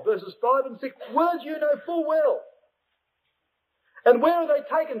 12, verses 5 and 6, words you know full well. And where are they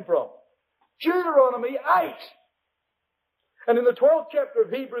taken from? Deuteronomy 8. And in the 12th chapter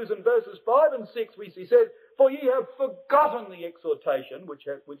of Hebrews in verses 5 and 6, we see says, for ye have forgotten the exhortation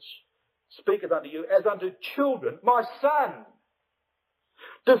which speaketh unto you as unto children, my son.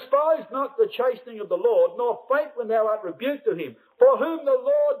 Despise not the chastening of the Lord, nor faint when thou art rebuked of him. For whom the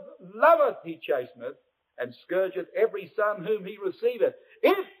Lord loveth he chasteneth, and scourgeth every son whom he receiveth.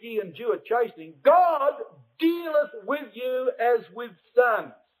 If ye endure chastening, God dealeth with you as with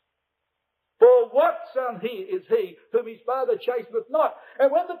sons. For what son is he whom his father chasteneth not?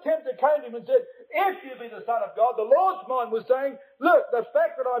 And when the tempter came to him and said, if you be the Son of God, the Lord's mind was saying, look, the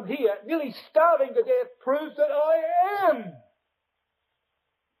fact that I'm here, nearly starving to death, proves that I am.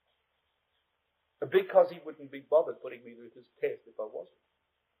 Because he wouldn't be bothered putting me through this test if I wasn't.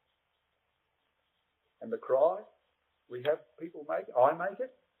 And the cry we have people make it, I make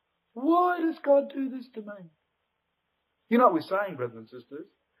it, why does God do this to me? You know what we're saying, brothers and sisters?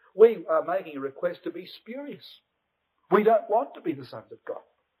 We are making a request to be spurious. We don't want to be the sons of God.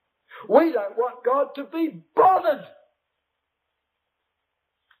 We don't want God to be bothered.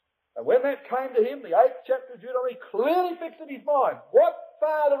 And when that came to him, the 8th chapter of Deuteronomy clearly fixed in his mind, what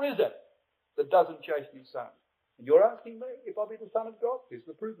father is it that doesn't chasten his son? And you're asking me if I be the Son of God? Here's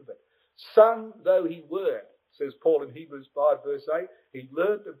the proof of it. Son though he were, says Paul in Hebrews 5 verse 8, he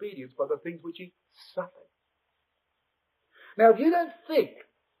learned obedience by the things which he suffered. Now if you don't think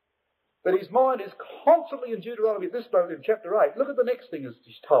that his mind is constantly in Deuteronomy at this moment in chapter 8, look at the next thing as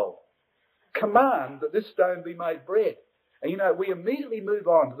he's told. Command that this stone be made bread. And you know, we immediately move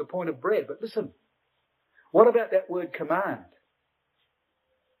on to the point of bread. But listen, what about that word command?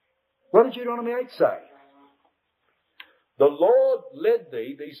 What did Deuteronomy 8 say? The Lord led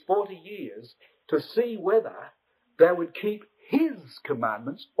thee these 40 years to see whether they would keep his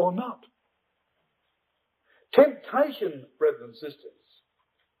commandments or not. Temptation, brothers and sisters,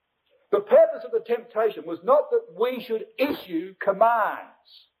 the purpose of the temptation was not that we should issue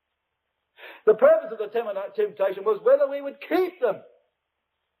commands. The purpose of the temptation was whether we would keep them.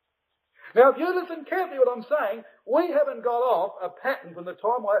 Now, if you listen carefully to what I'm saying, we haven't got off a pattern from the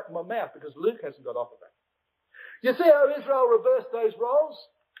time I opened my mouth, because Luke hasn't got off of that. You see how Israel reversed those roles?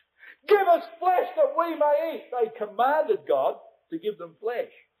 Give us flesh that we may eat. They commanded God to give them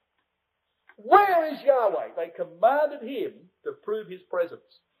flesh. Where is Yahweh? They commanded him to prove his presence.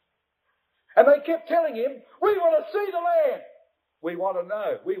 And they kept telling him, we want to see the land. We want to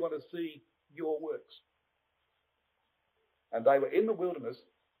know. We want to see your works. And they were in the wilderness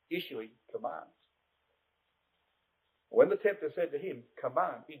issuing commands. When the tempter said to him,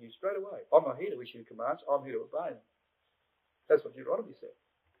 command, he knew straight away, I'm not here to issue commands, I'm here to obey them. That's what Deuteronomy said.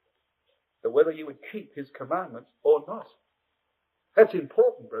 That whether you would keep his commandments or not. That's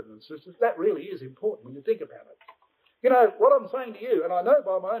important, brothers and sisters. That really is important when you think about it. You know, what I'm saying to you, and I know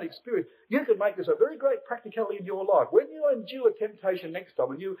by my own experience, you can make this a very great practicality in your life. When you endure temptation next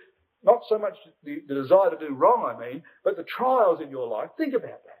time, and you, not so much the desire to do wrong, I mean, but the trials in your life, think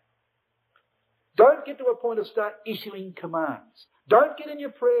about that. Don't get to a point of start issuing commands. Don't get in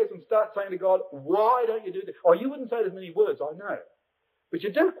your prayers and start saying to God, why don't you do this? Oh, you wouldn't say as many words, I know. But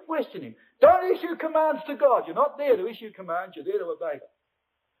you do question him. Don't issue commands to God. You're not there to issue commands, you're there to obey them.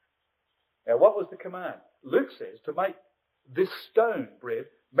 Now, what was the command? Luke says to make this stone bread.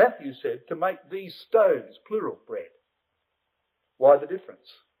 Matthew said to make these stones, plural, bread. Why the difference?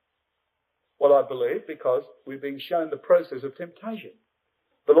 Well, I believe because we're being shown the process of temptation.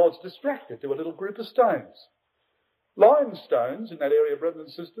 The Lord's distracted to a little group of stones. Limestones in that area, brothers and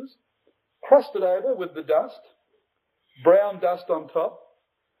sisters, crusted over with the dust, brown dust on top.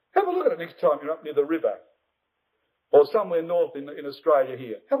 Have a look at it next time you're up near the river or somewhere north in Australia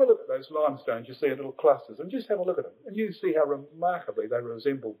here. Have a look at those limestones you see in little clusters and just have a look at them and you see how remarkably they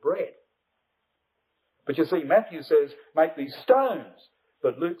resemble bread. But you see, Matthew says, make these stones,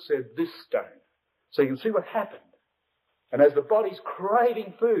 but Luke said this stone. So you can see what happened. And as the body's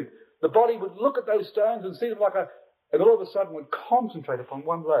craving food, the body would look at those stones and see them and all of a sudden would concentrate upon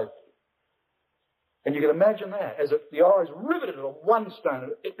one loaf. And you can imagine that, as the eyes riveted on one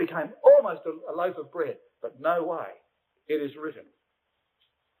stone, it became almost a loaf of bread. But no way. It is written.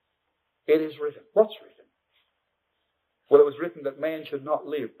 It is written. What's written? Well, it was written that man should not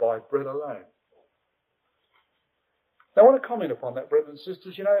live by bread alone. Now, I want to comment upon that, brothers and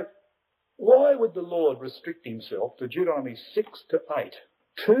sisters. You know, why would the Lord restrict himself to Deuteronomy 6 to 8?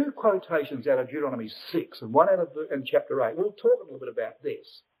 Two quotations out of Deuteronomy 6 and one out of chapter 8. We'll talk a little bit about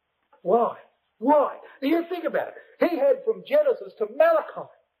this. Why? Why? You think about it. He had from Genesis to Malachi.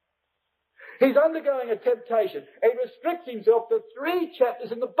 He's undergoing a temptation. He restricts himself to 3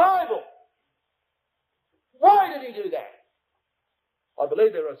 chapters in the Bible. Why did he do that? I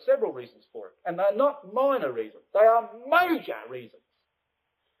believe there are several reasons for it. And they're not minor reasons. They are major reasons.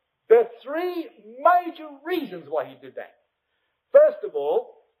 There are 3 major reasons why he did that. First of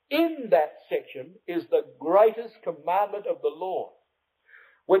all, in that section is the greatest commandment of the Lord,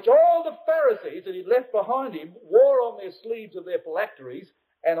 which all the Pharisees that he left behind him wore on their sleeves of their phylacteries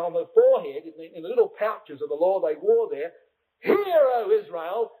and on the forehead, in the little pouches of the law they wore there. Hear, O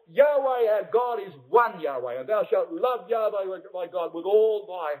Israel, Yahweh our God is one Yahweh, and thou shalt love Yahweh thy God with all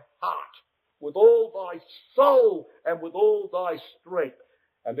thy heart, with all thy soul, and with all thy strength.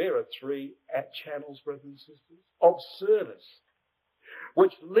 And there are 3 channels, brothers and sisters, of service,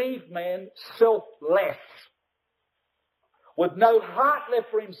 which leave man selfless, with no heart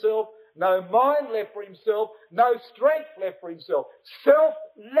left for himself, no mind left for himself, no strength left for himself.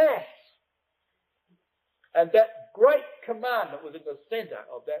 Selfless. And that great commandment was in the centre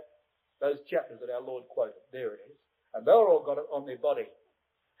of those chapters that our Lord quoted. There it is. And they've all got it on their body.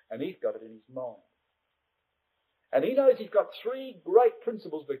 And he's got it in his mind. And he knows he's got 3 great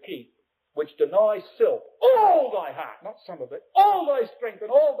principles to keep, which deny self. All thy heart, not some of it. All thy strength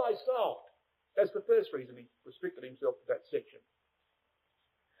and all thy soul. That's the first reason he restricted himself to that section.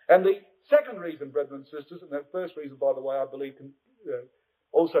 And the second reason, brothers and sisters, and that first reason, by the way, I believe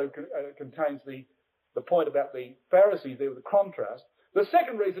also contains the point about the Pharisees there with the contrast. The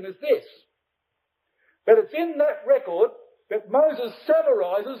second reason is this, that it's in that record that Moses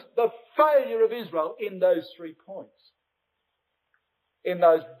summarizes the failure of Israel in those 3 points. In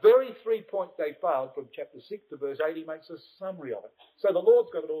those very 3 points they failed, from chapter 6 to verse 8, he makes a summary of it. So the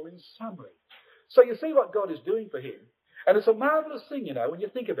Lord's got it all in summary. So you see what God is doing for him. And it's a marvellous thing, you know, when you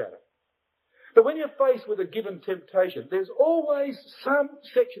think about it. But when you're faced with a given temptation, there's always some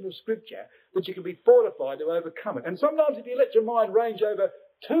section of Scripture that you can be fortified to overcome it. And sometimes if you let your mind range over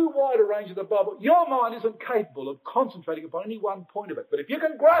too wide a range of the Bible, your mind isn't capable of concentrating upon any one point of it. But if you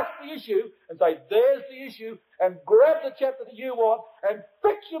can grasp the issue and say, there's the issue, and grab the chapter that you want and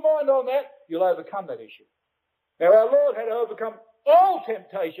fix your mind on that, you'll overcome that issue. Now, our Lord had to overcome all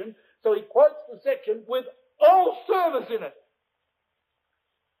temptation, so he quotes the section with all service in it.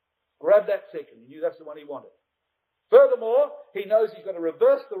 Grab that section. He knew that's the one he wanted. Furthermore, he knows he's got to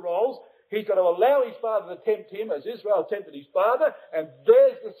reverse the roles. He's got to allow his father to tempt him as Israel tempted his father, and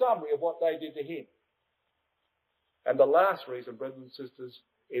there's the summary of what they did to him. And the last reason, brothers and sisters,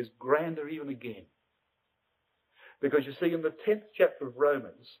 is grander even again. Because you see, in the 10th chapter of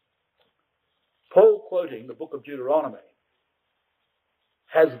Romans, Paul, quoting the book of Deuteronomy,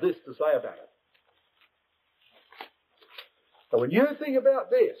 has this to say about it. So when you think about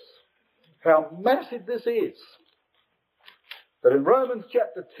this, how massive this is, that in Romans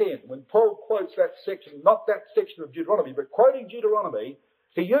chapter 10, when Paul quotes that section, not that section of Deuteronomy, but quoting Deuteronomy,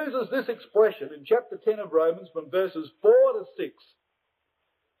 he uses this expression in chapter 10 of Romans from verses 4 to 6.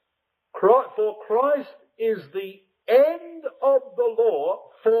 For Christ is the end of the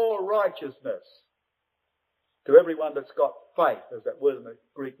law for righteousness to everyone that's got faith, as that word in the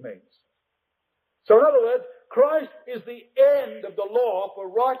Greek means. So in other words, Christ is the end of the law for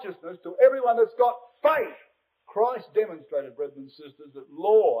righteousness to everyone that's got faith. Christ demonstrated, brothers and sisters, that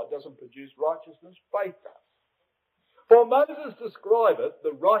law doesn't produce righteousness, faith does. For Moses describeth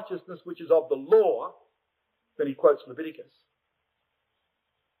the righteousness which is of the law, then he quotes Leviticus.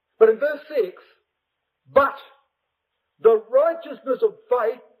 But in verse 6, but the righteousness of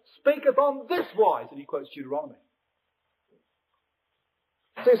faith speaketh on this wise, and he quotes Deuteronomy.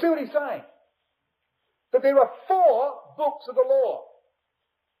 So you see what he's saying? That there are 4 books of the law.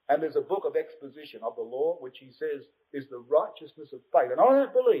 And there's a book of exposition of the law, which he says is the righteousness of faith. And I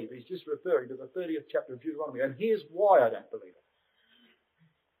don't believe he's just referring to the 30th chapter of Deuteronomy. And here's why I don't believe it.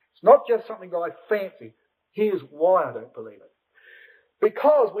 It's not just something that I fancy. Here's why I don't believe it.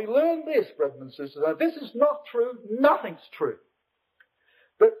 Because we learn this, brothers and sisters, and if this is not true, nothing's true.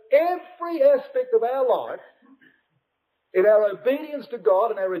 That every aspect of our life, in our obedience to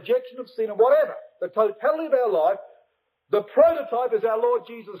God and our rejection of sin and whatever, the totality of our life, the prototype is our Lord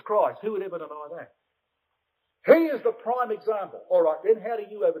Jesus Christ. Who would ever deny that? He is the prime example. All right, then how do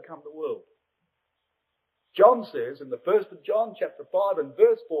you overcome the world? John says in the 1st of John, chapter 5 and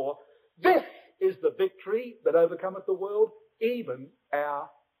verse 4, this is the victory that overcometh the world, even our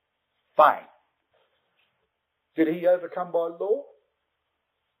faith. Did he overcome by law?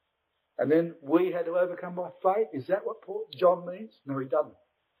 And then we had to overcome by faith? Is that what John means? No, he doesn't.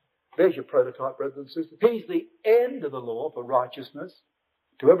 There's your prototype, brothers and sisters. He's the end of the law for righteousness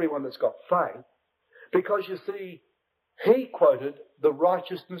to everyone that's got faith. Because you see, he quoted the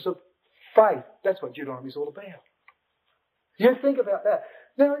righteousness of faith. That's what Deuteronomy is all about. You think about that.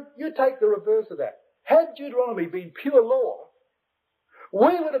 Now, you take the reverse of that. Had Deuteronomy been pure law,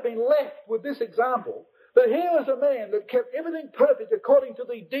 we would have been left with this example that here was a man that kept everything perfect according to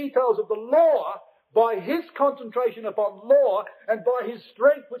the details of the law, by his concentration upon law and by his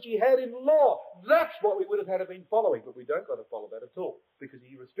strength which he had in law. That's what we would have had to been following, but we don't got to follow that at all because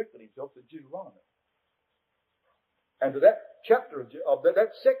he restricted himself to Deuteronomy. And to that chapter of that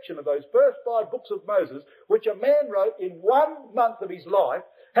section of those first 5 books of Moses, which a man wrote in 1 month of his life,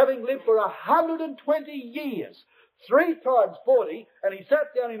 having lived for 120 years, 3 times 40, and he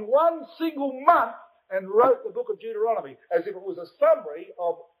sat down in 1 single month and wrote the book of Deuteronomy as if it was a summary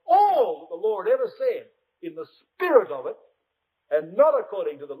of all that the Lord ever said in the spirit of it, and not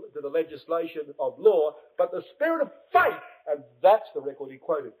according to the legislation of law, but the spirit of faith. And that's the record he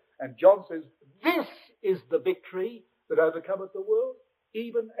quoted. And John says, this is the victory that overcometh the world,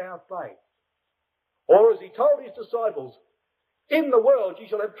 even our faith. Or as he told his disciples, in the world ye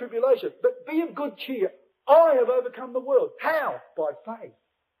shall have tribulation, but be of good cheer. I have overcome the world. How? By faith.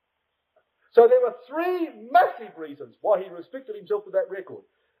 So there were 3 massive reasons why he restricted himself to that record.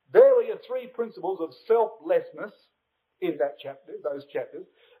 There were your 3 principles of selflessness in that chapter, those chapters.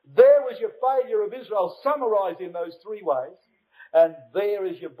 There was your failure of Israel summarized in those 3 ways. And there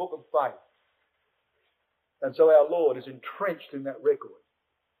is your book of faith. And so our Lord is entrenched in that record.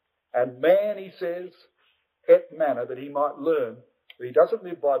 And man, he says, et manna, that he might learn that he doesn't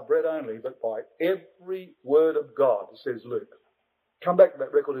live by bread only, but by every word of God, says Luke. Come back to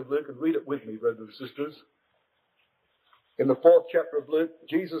that record of Luke and read it with me, brothers and sisters. In the 4th chapter of Luke,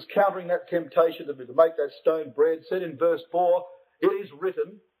 Jesus countering that temptation to make that stone bread, said in verse 4, it is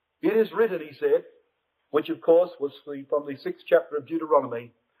written, he said, which of course was from the 6th chapter of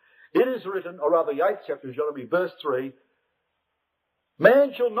Deuteronomy. It is written, or rather the 8th chapter of Deuteronomy, verse 3,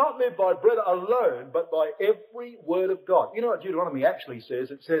 Man shall not live by bread alone, but by every word of God. You know what Deuteronomy actually says?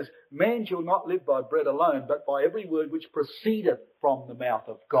 It says, man shall not live by bread alone, but by every word which proceedeth from the mouth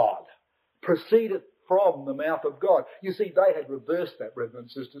of God. Proceedeth from the mouth of God. You see, they had reversed that, brethren and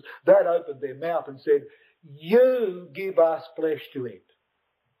sisters. They'd opened their mouth and said, you give us flesh to eat.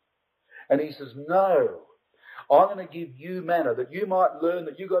 And he says, no, I'm going to give you manna, that you might learn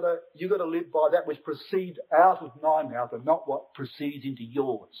that you've got to live by that which proceeds out of my mouth and not what proceeds into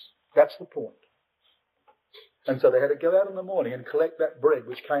yours. That's the point. And so they had to go out in the morning and collect that bread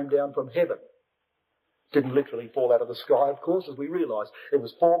which came down from heaven. Didn't literally fall out of the sky, of course, as we realise. It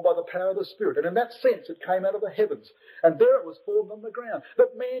was formed by the power of the Spirit. And in that sense, it came out of the heavens. And there it was formed on the ground.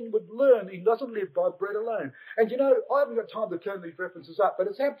 That man would learn he doesn't live by bread alone. And you know, I haven't got time to turn these references up, but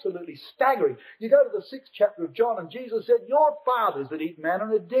it's absolutely staggering. You go to the 6th chapter of John, and Jesus said, your fathers that eat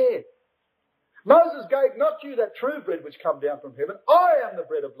manna are dead. Moses gave not you that true bread which come down from heaven. I am the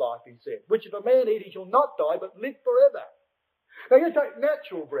bread of life, he said, which if a man eat, he shall not die, but live forever. Now you take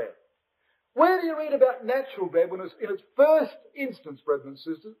natural bread. Where do you read about natural bread when it's in its first instance, brethren and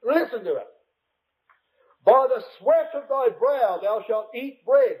sisters? Listen to it. By the sweat of thy brow thou shalt eat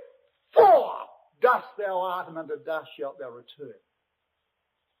bread, for dust thou art, and unto dust shalt thou return.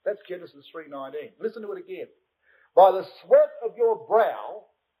 That's Genesis 3:19. Listen to it again. By the sweat of your brow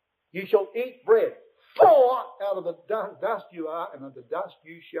you shall eat bread, for out of the dust you are, and unto dust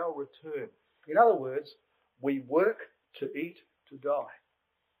you shall return. In other words, we work to eat to die.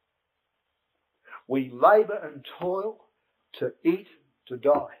 We labour and toil to eat to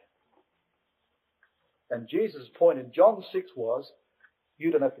die. And Jesus' point in John 6 was, you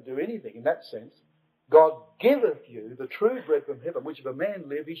don't have to do anything in that sense. God giveth you the true bread from heaven, which if a man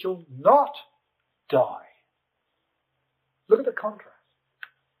live, he shall not die. Look at the contrast.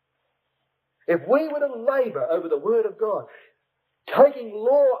 If we were to labour over the Word of God, taking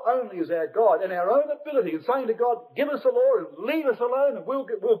law only as our God and our own ability and saying to God, give us the law and leave us alone and we'll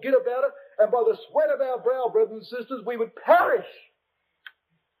get about it, and by the sweat of our brow, brothers and sisters, we would perish.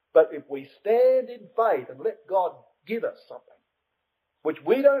 But if we stand in faith and let God give us something, which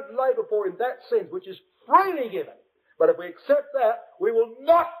we don't labour for in that sense, which is freely given, but if we accept that, we will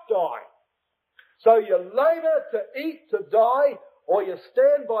not die. So you labour to eat to die, or you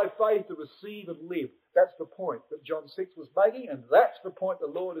stand by faith to receive and live. That's the point that John 6 was making, and that's the point the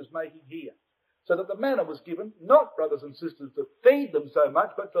Lord is making here. So that the manna was given, not, brothers and sisters, to feed them so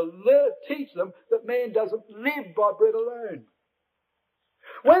much, but to teach them that man doesn't live by bread alone.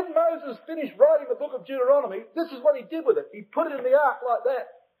 When Moses finished writing the book of Deuteronomy, this is what he did with it. He put it in the ark like that.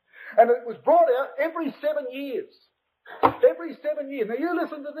 And it was brought out every 7 years. Every 7 years. Now you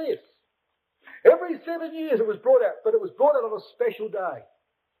listen to this. Every 7 years it was brought out, but it was brought out on a special day.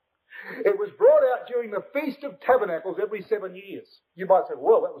 It was brought out during the Feast of Tabernacles every 7 years. You might say,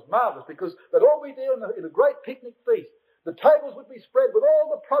 well, that was marvellous, because they'd all be there in a great picnic feast. The tables would be spread with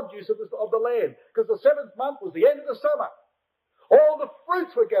all the produce of the land, because the 7th month was the end of the summer. All the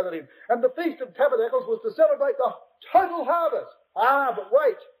fruits were gathered in, and the Feast of Tabernacles was to celebrate the total harvest. But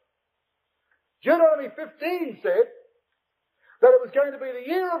wait. Deuteronomy 15 said that it was going to be the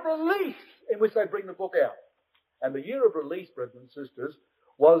year of release in which they bring the book out. And the year of release, brothers and sisters,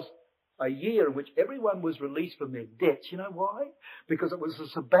 was a year in which everyone was released from their debts. You know why? Because it was a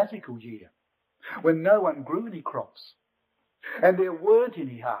sabbatical year when no one grew any crops and there weren't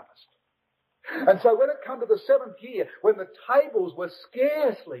any harvest. And so when it came to the 7th year, when the tables were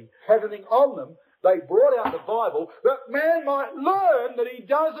scarcely had anything on them, they brought out the Bible that man might learn that he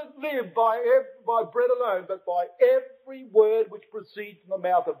doesn't live by bread alone, but by every word which proceeds from the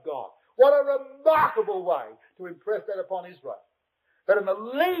mouth of God. What a remarkable way to impress that upon Israel. That in the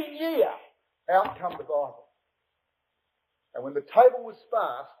lean year, out come the Bible. And when the table was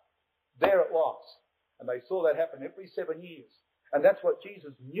sparse, there it was. And they saw that happen every 7 years. And that's what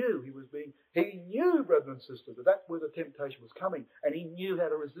Jesus knew he knew, brothers and sisters, that that's where the temptation was coming. And he knew how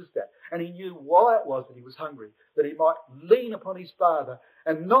to resist that. And he knew why it was that he was hungry. That he might lean upon his Father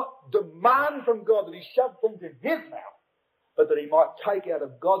and not demand from God that he shove things in his mouth, but that he might take out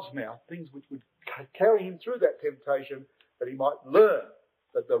of God's mouth things which would carry him through that temptation, that he might learn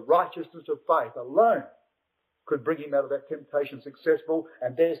that the righteousness of faith alone could bring him out of that temptation successful,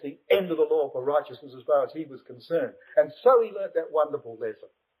 and there's the end of the law for righteousness as far as he was concerned. And so he learnt that wonderful lesson.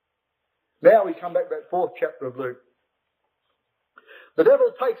 Now we come back to that 4th chapter of Luke. The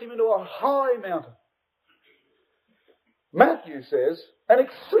devil takes him into a high mountain. Matthew says, an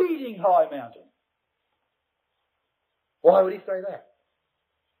exceeding high mountain. Why would he say that?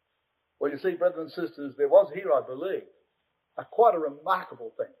 Well, you see, brothers and sisters, there was here, I believe, quite a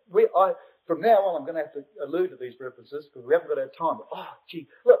remarkable thing. from now on I'm going to have to allude to these references because we haven't got our time. But, oh, gee,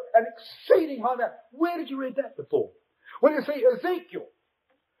 look, an exceeding high mountain. Where did you read that before? Well, you see, Ezekiel,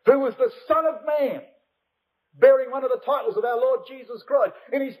 who was the Son of Man, bearing one of the titles of our Lord Jesus Christ.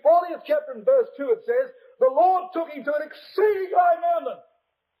 In his 40th chapter and verse 2 it says, the Lord took him to an exceeding high mountain.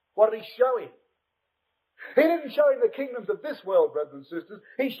 What did he show him? He didn't show him the kingdoms of this world, brothers and sisters.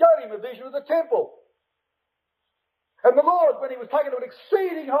 He showed him a vision of the temple. And the Lord, when he was taken to an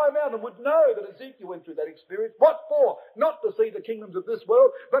exceeding high mountain, would know that Ezekiel went through that experience. What for? Not to see the kingdoms of this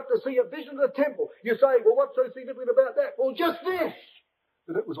world, but to see a vision of the temple. You say, well, what's so significant about that? Well, just this,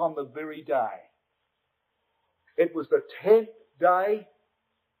 that it was on the very day. It was the 10th day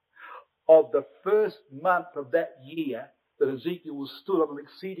of the first month of that year that Ezekiel was stood on an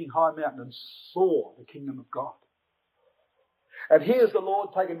exceeding high mountain and saw the kingdom of God. And here's the Lord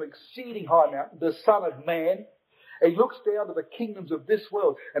taking an exceeding high mountain, the Son of Man. He looks down to the kingdoms of this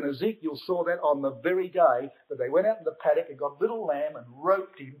world. And Ezekiel saw that on the very day that they went out in the paddock and got a little lamb and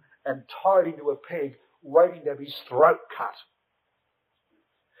roped him and tied him to a peg, waiting to have his throat cut.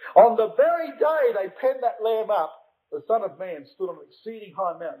 On the very day they penned that lamb up, the Son of Man stood on an exceeding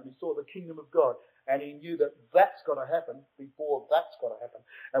high mountain and he saw the kingdom of God. And he knew that that's got to happen before that's got to happen.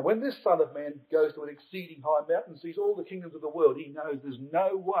 And when this Son of Man goes to an exceeding high mountain and sees all the kingdoms of the world, he knows there's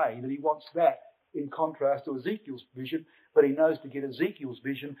no way that he wants that in contrast to Ezekiel's vision. But he knows to get Ezekiel's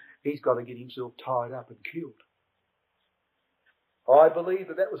vision, he's got to get himself tied up and killed. I believe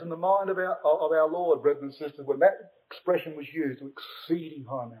that was in the mind of our Lord, brothers and sisters, when that expression was used, to exceeding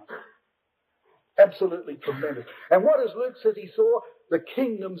high mountain. Absolutely tremendous. And what does Luke says he saw? The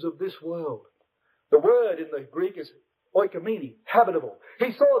kingdoms of this world. The word in the Greek is oikomene, habitable.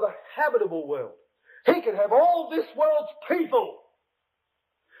 He saw the habitable world. He can have all this world's people.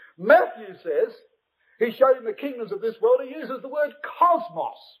 Matthew says he showed him the kingdoms of this world. He uses the word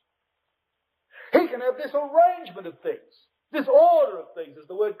cosmos. He can have this arrangement of things. This order of things, as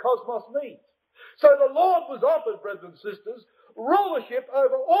the word cosmos means. So the Lord was offered, brothers and sisters, rulership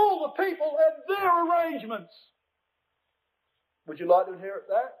over all the people and their arrangements. Would you like to inherit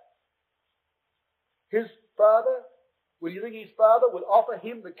that? His father, would you think his father would offer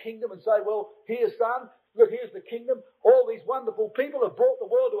him the kingdom and say, well, here, son, look, here's the kingdom. All these wonderful people have brought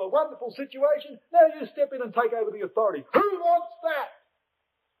the world to a wonderful situation. Now you step in and take over the authority. Who wants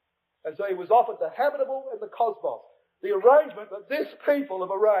that? And so he was offered the habitable and the cosmos, the arrangement that this people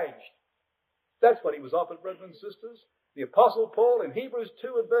have arranged. That's what he was offered, brothers and sisters. The Apostle Paul in Hebrews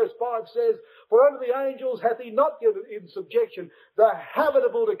 2 and verse 5 says, for unto the angels hath he not given in subjection the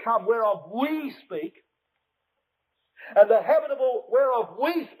habitable to come whereof we speak. And the habitable whereof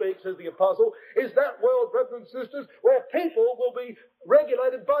we speak, says the Apostle, is that world, brothers and sisters, where people will be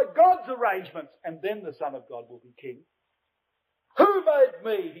regulated by God's arrangements. And then the Son of God will be king. Who made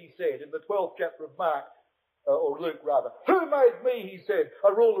me, he said in the 12th chapter of Mark, or Luke rather. Who made me, he said,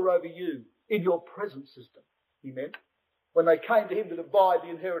 a ruler over you in your present system, he meant, when they came to him to divide the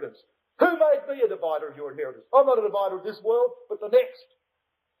inheritance. Who made me a divider of your inheritance? I'm not a divider of this world, but the next.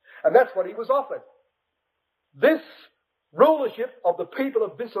 And that's what he was offered. This rulership of the people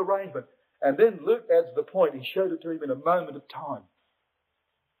of this arrangement. And then Luke adds the point. He showed it to him in a moment of time.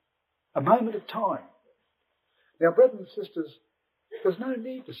 A moment of time. Now, brothers and sisters, there's no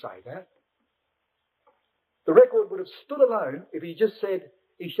need to say that. The record would have stood alone if he just said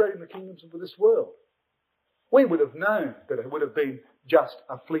he showed him the kingdoms of this world. We would have known that it would have been just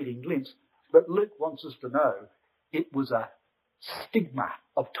a fleeting glimpse. But Luke wants us to know it was a stigma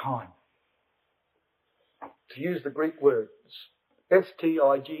of time. To use the Greek word,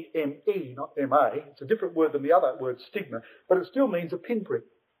 S-T-I-G-M-E, not M-A. It's a different word than the other word, stigma, but it still means a pinprick.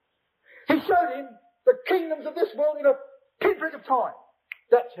 He showed him the kingdoms of this world in a pinprick of time.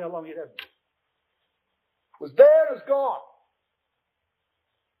 That's how long it had been. It was there and it's gone.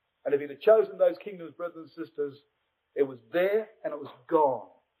 And if he'd have chosen those kingdoms, brothers and sisters, it was there and it was gone.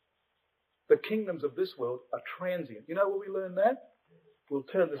 The kingdoms of this world are transient. You know where we learn that? We'll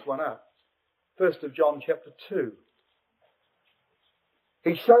turn this one up. 1st of John chapter 2.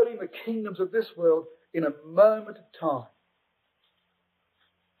 He showed him the kingdoms of this world in a moment of time.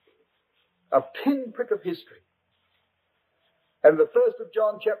 A pinprick of history. And the 1st of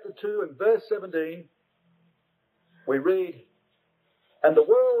John chapter 2 and verse 17, we read, and the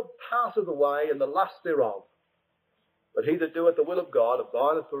world passeth away and the lust thereof, but he that doeth the will of God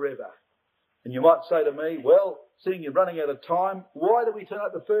abideth forever. And you might say to me, well, seeing you're running out of time, why do we turn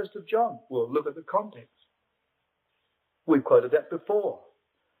up the 1st of John? Well, look at the context. We've quoted that before.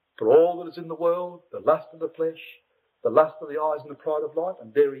 For all that is in the world, the lust of the flesh, the lust of the eyes and the pride of life,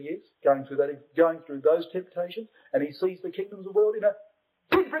 and there he is, going through those temptations, and he sees the kingdoms of the world in a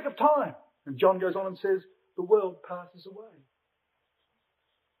pinprick of time. And John goes on and says, the world passes away.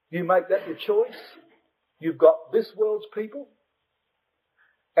 You make that your choice. You've got this world's people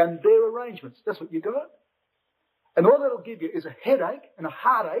and their arrangements. That's what you got. And all that'll give you is a headache and a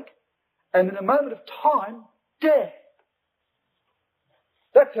heartache and in a moment of time, death.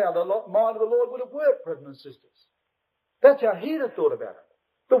 That's how the mind of the Lord would have worked, brothers and sisters. That's how he'd have thought about it.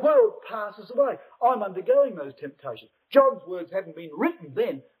 The world passes away. I'm undergoing those temptations. John's words hadn't been written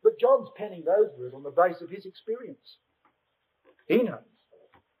then, but John's penning those words on the basis of his experience. He knows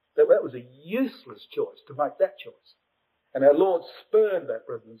that was a useless choice to make that choice. And our Lord spurned that,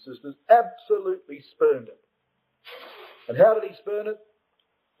 brothers and sisters, absolutely spurned it. And how did he spurn it?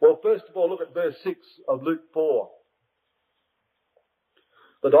 Well, first of all, look at verse 6 of Luke 4.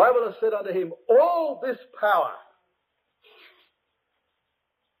 The devil has said unto him, all this power.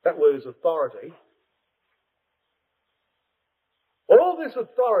 That word is authority. All this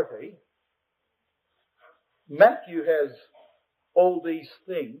authority, Matthew has all these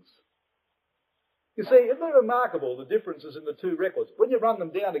things. You see, isn't it remarkable the differences in the two records? When you run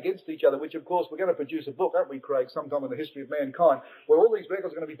them down against each other, which of course we're going to produce a book, aren't we, Craig, sometime in the history of mankind, where all these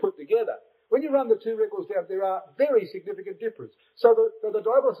records are going to be put together. When you run the two records down, there are very significant differences. So the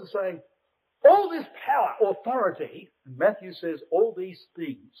Diabolos is saying, all this power, authority, and Matthew says all these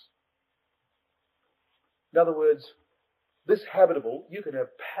things. In other words, this habitable, you can have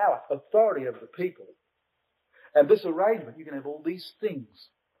power, authority over the people. And this arrangement, you can have all these things.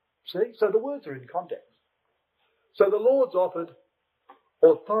 See? So the words are in context. So the Lord's offered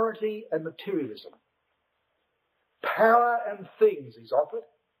authority and materialism. Power and things he's offered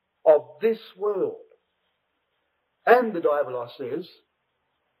of this world. And the Diabolos says,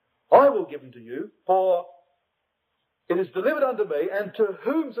 I will give them to you, for it is delivered unto me, and to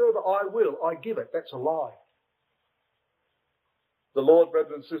whomsoever I will, I give it. That's a lie. The Lord,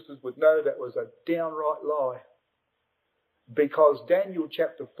 brothers and sisters, would know that was a downright lie. Because Daniel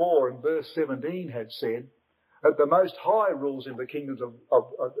chapter 4 and verse 17 had said that the Most High rules in the kingdoms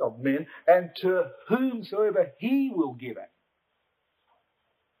of men, and to whomsoever he will give it.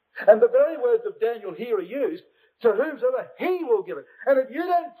 And the very words of Daniel here are used, to whomsoever he will give it. And if you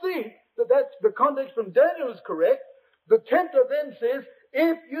don't think that that's the context from Daniel is correct, the tempter then says,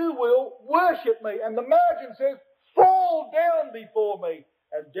 if you will, worship me. And the margin says, fall down before me.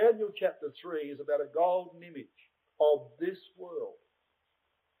 And Daniel chapter 3 is about a golden image of this world.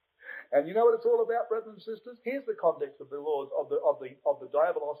 And you know what it's all about, brothers and sisters? Here's the context of the Lord, of the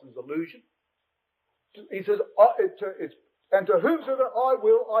Diabolos' illusion. He says, and to whomsoever I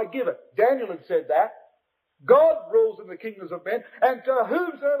will, I give it. Daniel had said that. God rules in the kingdoms of men, and to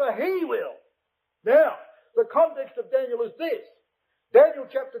whomsoever he will. Now, the context of Daniel is this. Daniel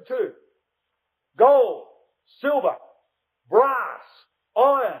chapter 2. Gold, silver, brass,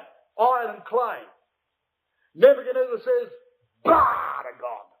 iron and clay. Nebuchadnezzar says, bah to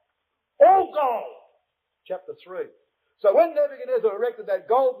God. All gold. Chapter 3. So when Nebuchadnezzar erected that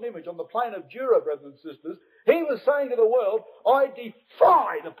golden image on the plain of Dura, brothers and sisters, he was saying to the world, I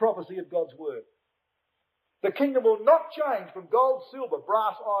defy the prophecy of God's word. The kingdom will not change from gold, silver,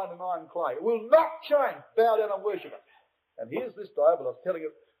 brass, iron and iron clay. It will not change. Bow down and worship it. And here's this Diabolos telling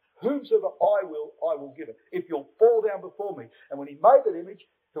it, whomsoever I will give it, if you'll fall down before me. And when he made that image,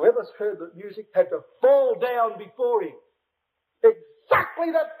 whoever's heard the music had to fall down before him.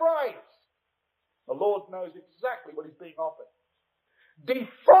 Exactly that phrase. The Lord knows exactly what is being offered.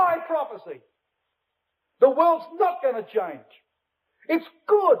 Defy prophecy. The world's not going to change. It's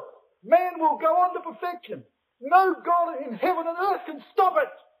good. Man will go on to perfection. No God in heaven and earth can stop it.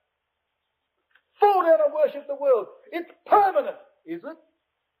 Fall down and worship the world. It's permanent, is it?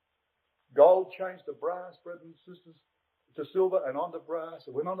 Gold changed to brass, brothers and sisters, to silver and onto brass,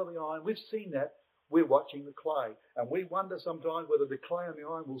 and went onto the iron. We've seen that. We're watching the clay. And we wonder sometimes whether the clay and the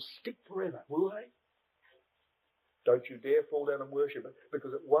iron will stick forever, will they? Don't you dare fall down and worship it,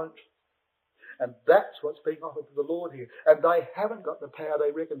 because it won't. And that's what's being offered to the Lord here. And they haven't got the power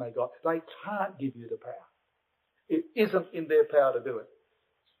they reckon they got. They can't give you the power. It isn't in their power to do it.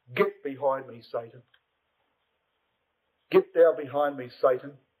 Get behind me, Satan. Get thou behind me,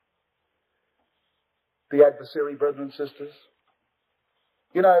 Satan. The adversary, brothers and sisters.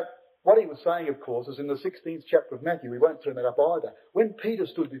 You know, what he was saying, of course, is in the 16th chapter of Matthew. We won't turn that up either. When Peter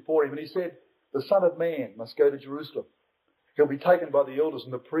stood before him and he said, the Son of Man must go to Jerusalem. He'll be taken by the elders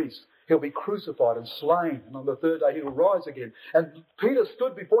and the priests. He'll be crucified and slain. And on the third day he will rise again. And Peter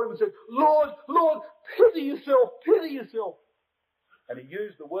stood before him and said, Lord, Lord, pity yourself, pity yourself. And he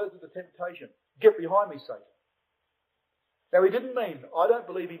used the words of the temptation. Get behind me, Satan. Now he didn't mean, I don't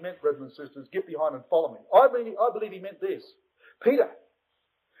believe he meant, brothers and sisters, get behind and follow me. I believe he meant this. Peter,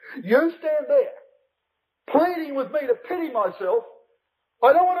 You stand there, pleading with me to pity myself.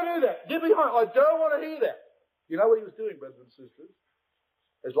 I don't want to do that. Get behind. I don't want to hear that. You know what he was doing, brothers and sisters?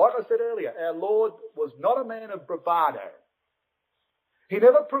 As like I said earlier, our Lord was not a man of bravado. He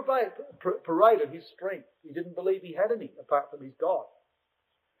never paraded his strength. He didn't believe he had any apart from his God.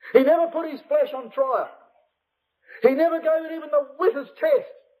 He never put his flesh on trial. He never gave it even the whittest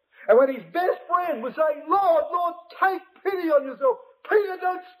test. And when his best friend was saying, Lord, Lord, take pity on yourself. Peter,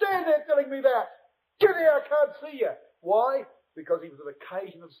 don't stand there telling me that. Get here, I can't see you. Why? Because he was an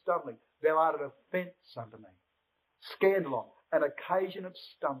occasion of stumbling. Thou art an offence unto me. Scandalon, an occasion of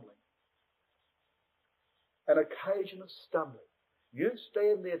stumbling. An occasion of stumbling. You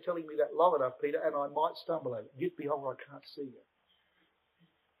stand there telling me that long enough, Peter, and I might stumble over it. Get behind where I can't see you.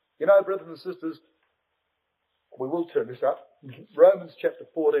 You know, brothers and sisters, we will turn this up. Romans chapter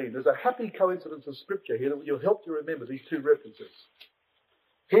 14. There's a happy coincidence of Scripture here that will help you remember these two references.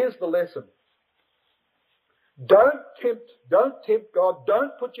 Here's the lesson. Don't tempt God.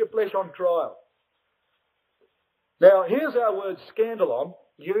 Don't put your flesh on trial. Now, here's our word scandalon,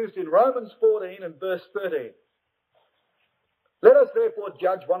 used in Romans 14 and verse 13. Let us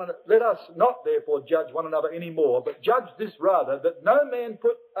not therefore judge one another any more, but judge this rather, that no man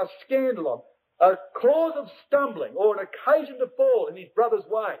put a scandalon, a cause of stumbling, or an occasion to fall in his brother's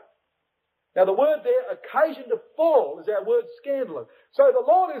way. Now the word there, occasion to fall, is our word scandalon. So the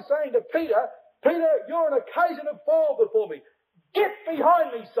Lord is saying to Peter, Peter, you're an occasion to fall before me. Get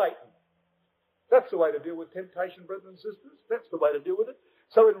behind me, Satan. That's the way to deal with temptation, brothers and sisters. That's the way to deal with it.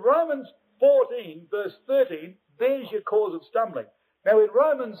 So in Romans 14, verse 13, there's your cause of stumbling. Now in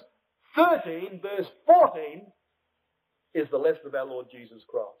Romans 13, verse 14, is the lesson of our Lord Jesus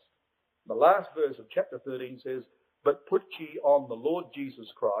Christ. The last verse of chapter 13 says, but put ye on the Lord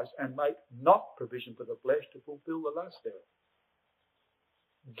Jesus Christ, and make not provision for the flesh to fulfill the lust thereof.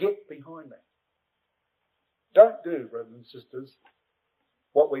 Get behind that. Don't do, brothers and sisters,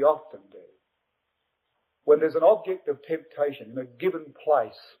 what we often do. When there's an object of temptation in a given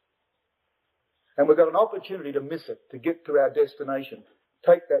place, and we've got an opportunity to miss it, to get to our destination,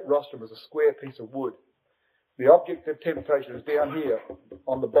 take that rostrum as a square piece of wood. The object of temptation is down here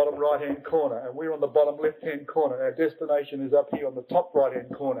on the bottom right-hand corner, and we're on the bottom left-hand corner. Our destination is up here on the top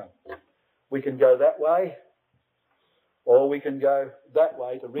right-hand corner. We can go that way, or we can go that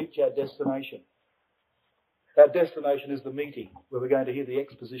way to reach our destination. Our destination is the meeting, where we're going to hear the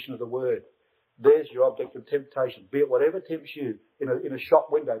exposition of the Word. There's your object of temptation, be it whatever tempts you, in a shop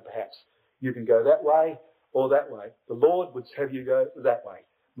window perhaps. You can go that way or that way. The Lord would have you go that way.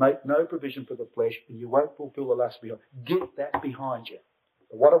 Make no provision for the flesh, and you won't fulfill the lust behind. Get that behind you.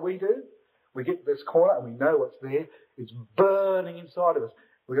 But what do? We get to this corner, and we know what's there. It's burning inside of us.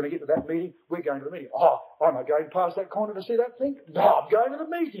 We're going to get to that meeting. We're going to the meeting. Oh, I'm not going past that corner to see that thing. No, I'm going to the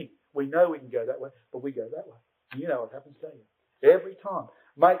meeting. We know we can go that way, but we go that way. You know what happens, don't you? Every time.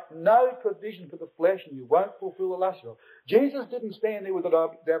 Make no provision for the flesh, and you won't fulfill the lust of it. Jesus didn't stand there with the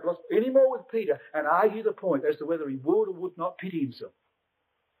diabolos anymore with Peter and argue the point as to whether he would or would not pity himself.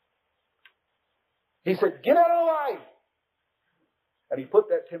 He said, get out of the way! And he put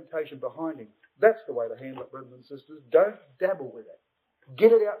that temptation behind him. That's the way to handle it, brothers and sisters. Don't dabble with it.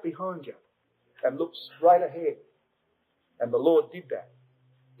 Get it out behind you and look straight ahead. And the Lord did that.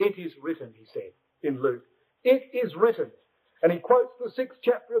 It is written, he said in Luke. It is written. And he quotes the 6th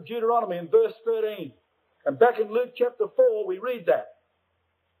chapter of Deuteronomy in verse 13. And back in Luke chapter 4, we read that.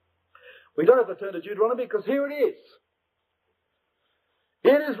 We don't have to turn to Deuteronomy because here it is.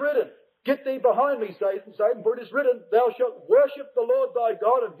 It is written, get thee behind me, Satan, for it is written, thou shalt worship the Lord thy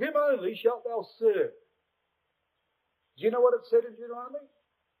God, and him only shalt thou serve. Do you know what it said in Deuteronomy?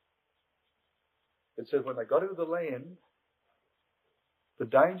 It said when they got into the land, the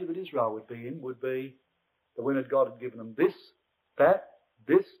danger that Israel would be in would be that when God had given them this, that,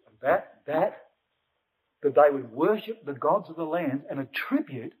 that they would worship the gods of the land and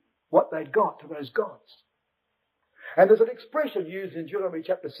attribute what they'd got to those gods. And there's an expression used in Deuteronomy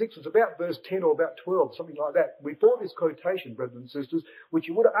chapter 6, it's about verse 10 or about 12, something like that. We thought this quotation, brothers and sisters, which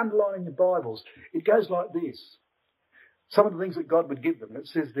you would have underlined in your Bibles. It goes like this. Some of the things that God would give them. It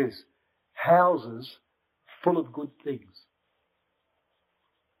says this, houses full of good things.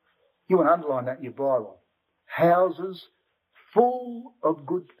 You want to underline that in your Bible. Houses full of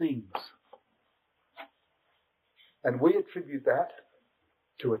good things. And we attribute that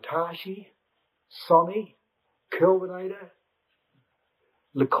to Atashi, Sonny, Kelvinator,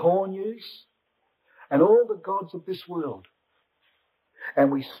 Lecornus, and all the gods of this world.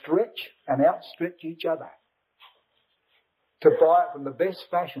 And we stretch and outstretch each other to buy it from the best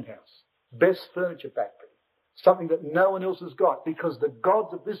fashion house, best furniture factory, Something that no one else has got, because the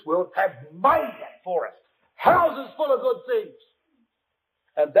gods of this world have made that for us. Houses full of good things.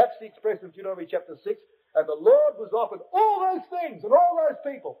 And that's the expression of Deuteronomy chapter 6. And the Lord was offered all those things and all those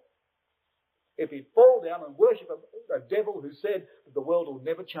people if he'd fall down and worship a devil who said that the world will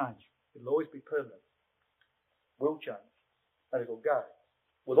never change. It'll always be permanent. Will change. And it'll go.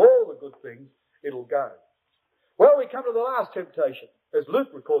 With all the good things, it'll go. Well, we come to the last temptation, as Luke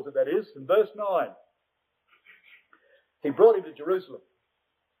records it, that is, in verse 9. He brought him to Jerusalem.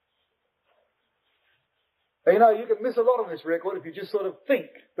 Now, you know, you can miss a lot on this record if you just sort of think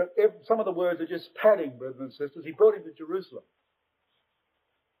that some of the words are just padding, brothers and sisters. He brought him to Jerusalem.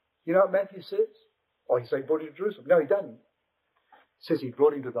 You know what Matthew says? Oh, he says he brought him to Jerusalem. No, he doesn't. It says he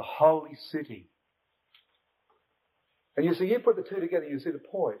brought him to the holy city. And you see, you put the two together, you see the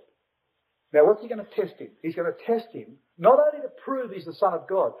point. Now, what's he going to test him? He's going to test him not only to prove he's the Son of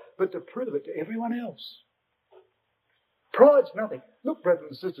God, but to prove it to everyone else. Pride's nothing. Look, brothers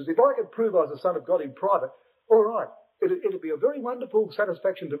and sisters, if I could prove I was the Son of God in private, all right, it'd be a very wonderful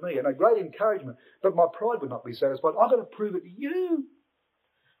satisfaction to me and a great encouragement, but my pride would not be satisfied. I've got to prove it to you.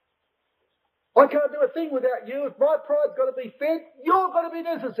 I can't do a thing without you. If my pride's got to be fed, you're got to be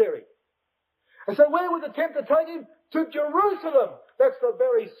necessary. And so where would the tempter take him? To Jerusalem. That's the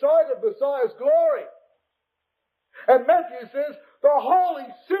very site of Messiah's glory. And Matthew says, the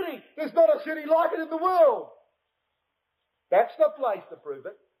holy city. There's not a city like it in the world. That's the place to prove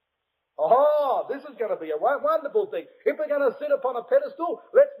it. Oh, this is going to be a wonderful thing. If we're going to sit upon a pedestal,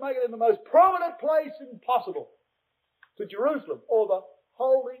 let's make it in the most prominent place possible. To Jerusalem, or the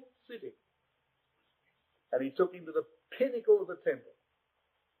holy city. And he took him to the pinnacle of the temple.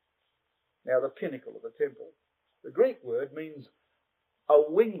 Now, the pinnacle of the temple. The Greek word means a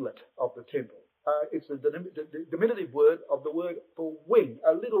winglet of the temple. It's the diminutive word of the word for wing,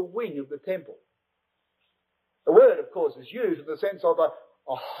 a little wing of the temple. The word, of course, is used in the sense of a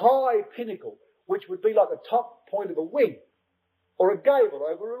high pinnacle, which would be like the top point of a wing, or a gable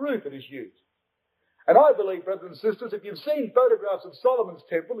over a roof. It is used. And I believe, brothers and sisters, if you've seen photographs of Solomon's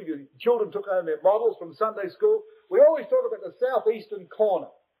temple, your children took home their models from Sunday school, we always talk about the southeastern corner,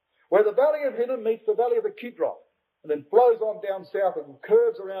 where the valley of Hinnom meets the valley of the Kidron, and then flows on down south and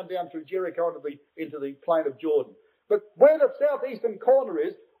curves around down through Jericho into the plain of Jordan. But where the southeastern corner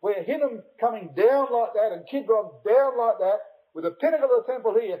is, where Hinnom coming down like that and Kidron down like that, with the pinnacle of the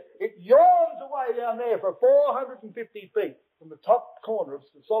temple here, it yawns away down there for 450 feet from the top corner of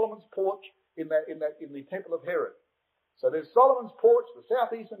Solomon's porch in the temple of Herod. So there's Solomon's porch, the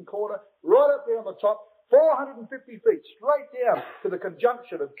southeastern corner, right up there on the top, 450 feet, straight down to the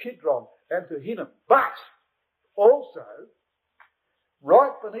conjunction of Kidron and to Hinnom. But also,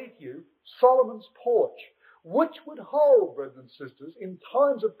 right beneath you, Solomon's porch, which would hold, brothers and sisters, in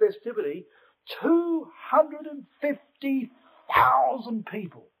times of festivity, 250,000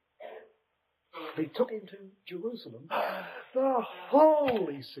 people. He took him to Jerusalem, the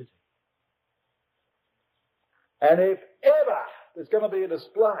holy city. And if ever there's going to be a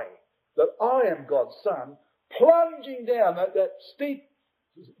display that I am God's Son, plunging down that steep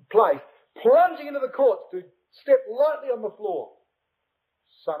place, plunging into the courts to step lightly on the floor,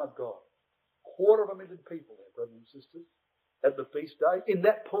 Son of God. 250,000 people there, brothers and sisters, at the feast day, in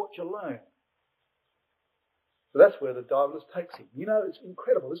that porch alone. So that's where the diabolist takes him. You know, it's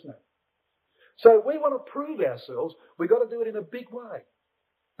incredible, isn't it? So we want to prove ourselves. We've got to do it in a big way.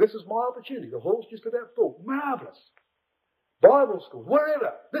 This is my opportunity. The hall's just about full. Marvellous. Bible school,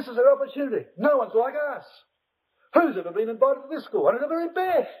 wherever. This is our opportunity. No one's like us. Who's ever been invited to this school? And at the very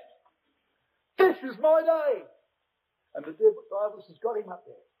best. This is my day. And the diabolist has got him up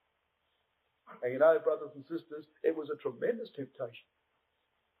there. And you know, brothers and sisters, it was a tremendous temptation.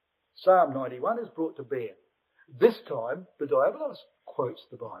 Psalm 91 is brought to bear. This time, the diabolist quotes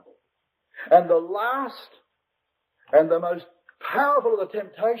the Bible. And the last and the most powerful of the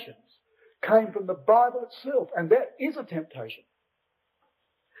temptations came from the Bible itself. And that is a temptation.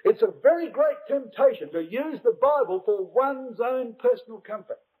 It's a very great temptation to use the Bible for one's own personal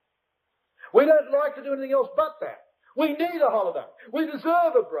comfort. We don't like to do anything else but that. We need a holiday. We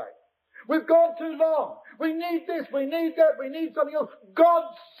deserve a break. We've gone too long. We need this, we need that, we need something else. God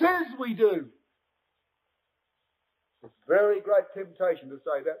says we do. It's a very great temptation to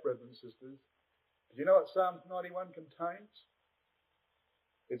say that, brothers and sisters. Do you know what Psalm 91 contains?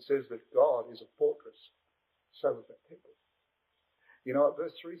 It says that God is a fortress. So is that temple. You know what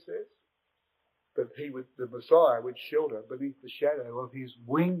verse 3 says? That the Messiah would shelter beneath the shadow of his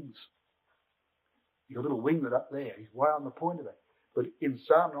wings. You've got a little winglet up there. He's way on the point of it. But in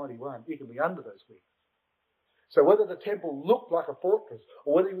Psalm 91, he can be under those wings. So whether the temple looked like a fortress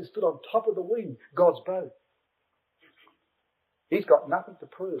or whether he was stood on top of the wing, God's both. He's got nothing to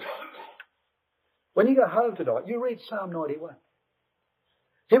prove. When you go home tonight, you read Psalm 91.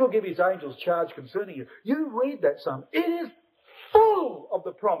 He will give his angels charge concerning you. You read that psalm. It is full of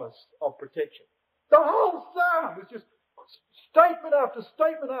the promise of protection. The whole psalm is just statement after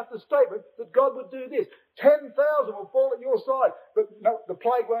statement after statement that God would do this. 10,000 will fall at your side, but no, the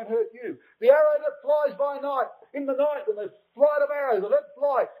plague won't hurt you. The arrow that flies by night, in the night, when the flight of arrows are let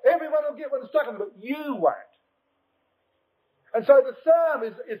fly, everyone will get one stuck on them, but you won't. And so the psalm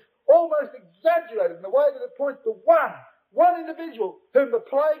is almost exaggerated in the way that it points to one individual whom the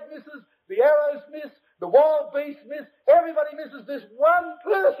plague misses, the arrows miss, the wild beasts miss, everybody misses this one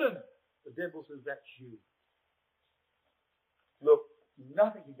person. The devil says, that's you. Look,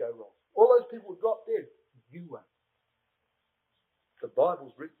 nothing can go wrong. All those people drop dead. You won't. The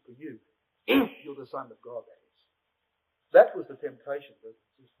Bible's written for you. If you're the Son of God, that is. That was the temptation, brothers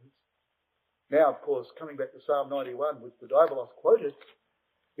and sisters. Now, of course, coming back to Psalm 91, which the Diabolos quoted,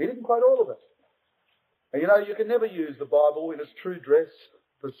 he didn't quote all of it. And you know, you can never use the Bible in its true dress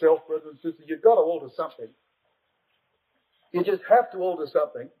for self, brothers and sisters. You've got to alter something. You just have to alter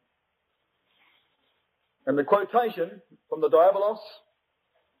something. And the quotation from the Diabolos,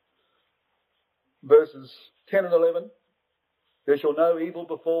 verses 10 and 11, there shall no evil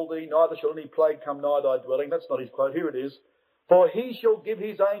befall thee, neither shall any plague come nigh thy dwelling. That's not his quote. Here it is. For he shall give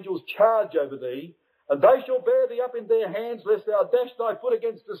his angels charge over thee, and they shall bear thee up in their hands, lest thou dash thy foot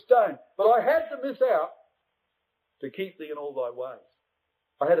against a stone. But I had to miss out to keep thee in all thy ways.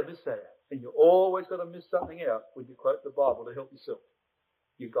 I had to miss that out. And you always got to miss something out when you quote the Bible to help yourself.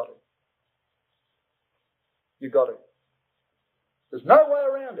 You've got it. You've got it. There's no way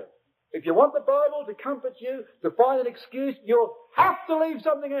around it. If you want the Bible to comfort you, to find an excuse, you'll have to leave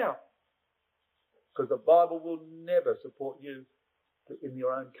something out. Because the Bible will never support you in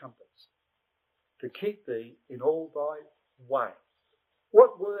your own comforts. To keep thee in all thy ways.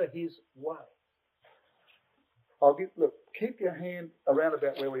 What were his ways? Look, keep your hand around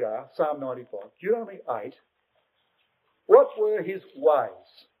about where we are, Psalm 95. Deuteronomy 8. What were his ways?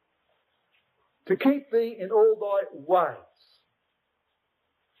 To keep thee in all thy ways.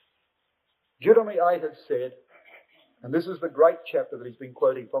 Deuteronomy 8 has said, and this is the great chapter that he's been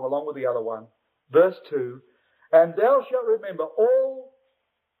quoting from along with the other one, verse 2, and thou shalt remember all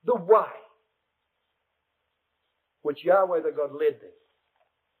the way which Yahweh thy God led thee.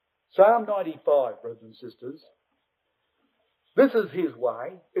 Psalm 95, brothers and sisters, this is his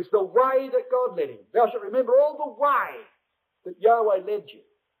way. It's the way that God led him. Thou shalt remember all the way that Yahweh led you.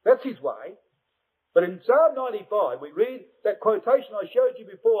 That's his way. But in Psalm 95, we read that quotation I showed you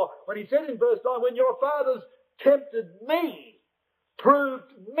before when he said in verse 9, when your fathers tempted me,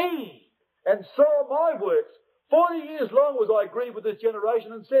 proved me, and saw my works, 40 years long was I grieved with this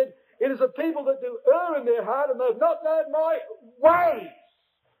generation and said, it is a people that do err in their heart and they've not known my ways.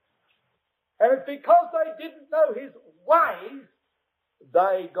 And it's because they didn't know his ways,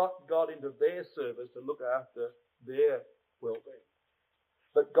 they got God into their service to look after their well-being.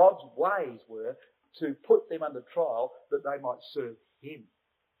 But God's ways were to put them under trial that they might serve him.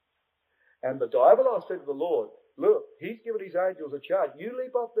 And the Diabolos said to the Lord, look, he's given his angels a charge. You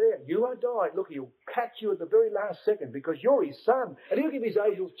leap up there. You won't die. Look, he'll catch you at the very last second because you're his son. And he'll give his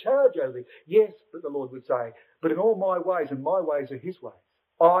angels charge over thee. Yes, but the Lord would say, but in all my ways, and my ways are his ways.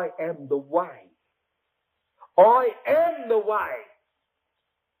 I am the way. I am the way.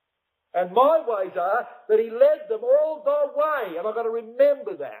 And my ways are that he led them all the way. And I've got to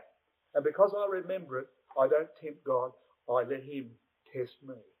remember that. And because I remember it, I don't tempt God. I let him test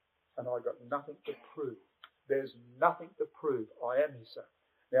me. And I've got nothing to prove. There's nothing to prove. I am his son.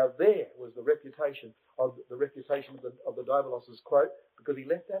 Now there was the reputation of the Diabolos' quote, because he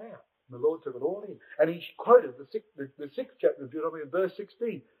left that out. And the Lord took it all in. And he quoted the sixth chapter of Deuteronomy in verse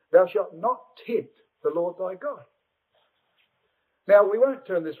 16. Thou shalt not tempt the Lord thy God. Now, we won't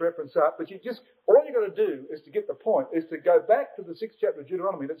turn this reference up, but all you've got to do is to get the point, is to go back to the 6th chapter of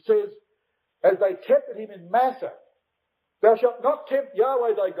Deuteronomy that says, as they tempted him in Massa, thou shalt not tempt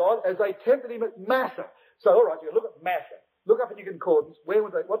Yahweh thy God as they tempted him at Massa. So, all right, you look at Massa. Look up in your concordance.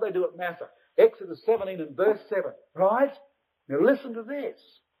 What they do at Massa? Exodus 17 and verse 7. Right? Now listen to this.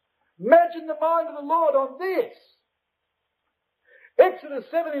 Imagine the mind of the Lord on this. Exodus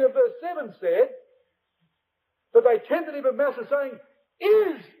 17 and verse 7 said, that they tempted him in Massa saying,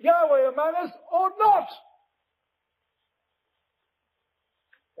 is Yahweh among us or not?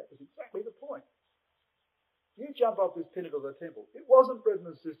 That was exactly the point. You jump off this pinnacle of the temple. It wasn't, brothers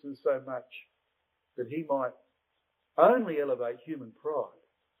and sisters, so much that he might only elevate human pride.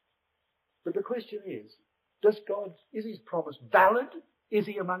 But the question is his promise valid? Is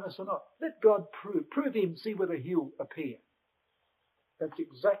he among us or not? Let God prove him, see whether he'll appear. That's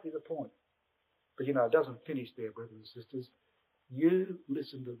exactly the point. But you know, it doesn't finish there, brothers and sisters. You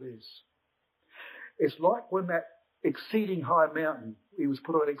listen to this. It's like when that exceeding high mountain, he was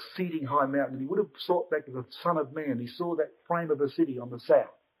put on an exceeding high mountain, and he would have sought back to the Son of Man. He saw that frame of a city on the south.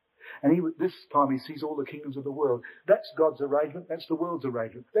 And this time he sees all the kingdoms of the world. That's God's arrangement. That's the world's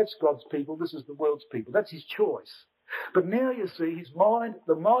arrangement. That's God's people. This is the world's people. That's his choice. But now you see his mind,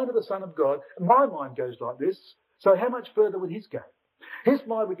 the mind of the Son of God, my mind goes like this. So how much further would his go? His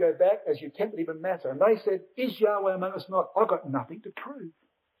mind would go back as you tempered him in Matter. And they said, is Yahweh among us not? I've got nothing to prove.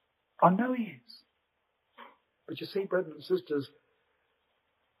 I know he is. But you see, brothers and sisters,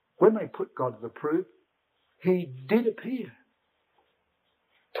 when they put God to the proof, he did appear.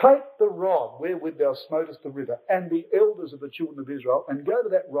 Take the rod wherewith thou smotest the river, and the elders of the children of Israel, and go to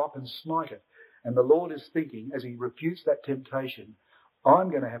that rock and smite it. And the Lord is thinking, as he refutes that temptation, I'm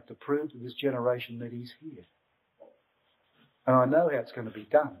going to have to prove to this generation that he's here. And I know how it's going to be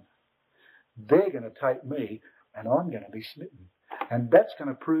done. They're going to take me, and I'm going to be smitten. And that's going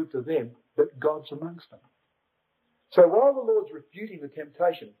to prove to them that God's amongst them. So while the Lord's refuting the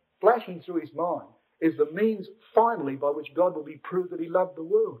temptation, flashing through his mind is the means finally by which God will be proved that he loved the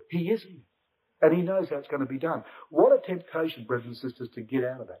world. He is here. And he knows how it's going to be done. What a temptation, brothers and sisters, to get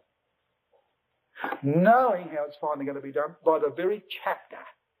out of that. Knowing how it's finally going to be done by the very chapter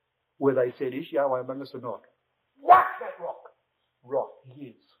where they said, is Yahweh among us or not? Whack that rock. Right, he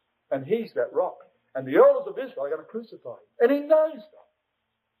is. And he's that rock. And the elders of Israel are going to crucify him. And he knows that.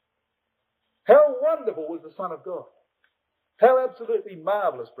 How wonderful was the Son of God. How absolutely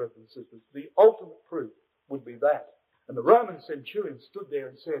marvellous, brothers and sisters. The ultimate proof would be that. And the Roman centurion stood there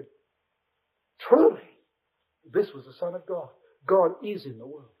and said, truly, this was the Son of God. God is in the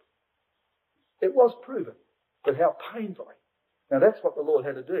world. It was proven, but how painfully. Now that's what the Lord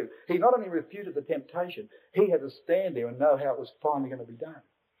had to do. He not only refuted the temptation, he had to stand there and know how it was finally going to be done.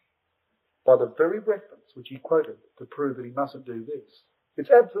 By the very reference which he quoted to prove that he mustn't do this. It's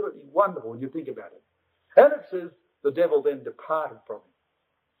absolutely wonderful when you think about it. And it says, the devil then departed from him.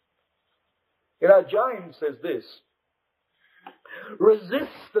 You know, James says this,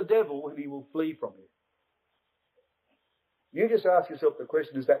 resist the devil and he will flee from you. You just ask yourself the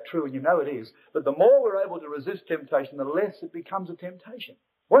question, is that true? And you know it is. But the more we're able to resist temptation, the less it becomes a temptation.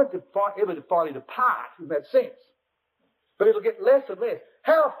 Won't ever finally depart in that sense. But it'll get less and less.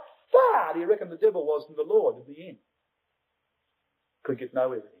 How far do you reckon the devil was from the Lord at the end? Could get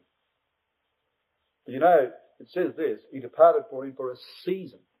nowhere with him. But you know, it says this, he departed for him for a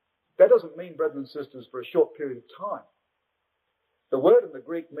season. That doesn't mean, brothers and sisters, for a short period of time. The word in the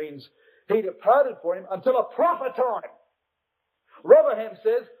Greek means he departed for him until a proper time. Rotherham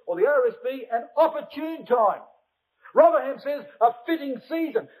says, or the RSV, an opportune time. Rotherham says, a fitting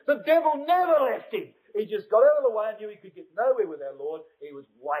season. The devil never left him. He just got out of the way and knew he could get nowhere with our Lord. He was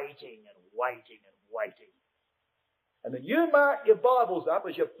waiting and waiting and waiting. And then you mark your Bibles up,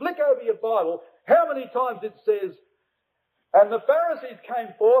 as you flick over your Bible, how many times it says, and the Pharisees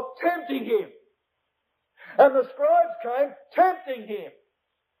came forth tempting him. And the scribes came tempting him.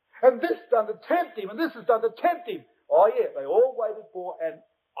 And this done to tempt him, and this is done to tempt him. Oh yeah, they all waited for an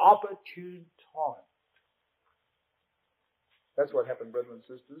opportune time. That's what happened, brothers and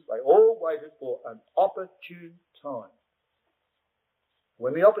sisters. They all waited for an opportune time.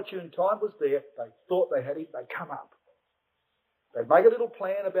 When the opportune time was there, they thought they had him, they'd come up. They'd make a little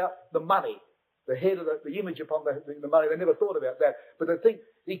plan about the money, the head of the image upon the money. They never thought about that. But they think,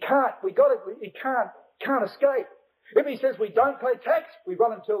 he can't escape. If he says we don't pay tax, we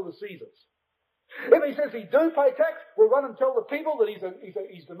run and tell the Caesars. If he says he do pay tax, we'll run and tell the people that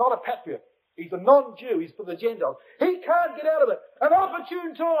he's not a patriot. He's a non-Jew. He's for the Gentiles. He can't get out of it. An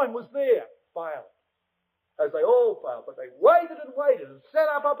opportune time was there. Failed. As they all failed. But they waited and waited and set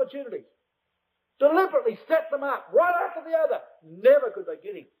up opportunities. Deliberately set them up, one after the other. Never could they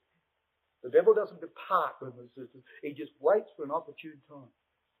get him. The devil doesn't depart, brothers and sisters. He just waits for an opportune time.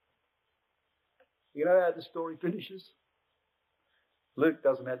 You know how the story finishes? Luke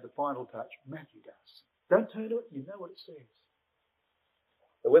doesn't have the final touch. Matthew does. Don't turn to it. You know what it says.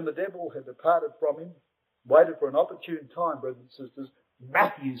 But when the devil had departed from him, waited for an opportune time, brothers and sisters,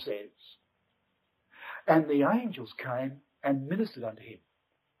 Matthew says, and the angels came and ministered unto him.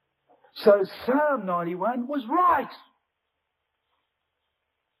 So Psalm 91 was right.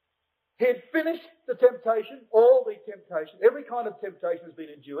 He had finished the temptation, all the temptation, every kind of temptation has been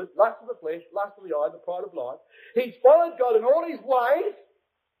endured, lust of the flesh, lust of the eye, the pride of life. He's followed God in all his ways,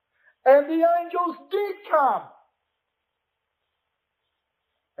 and the angels did come.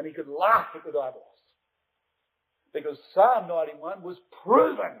 And he could laugh at the devils. Because Psalm 91 was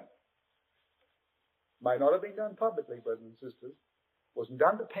proven. May not have been done publicly, brothers and sisters, wasn't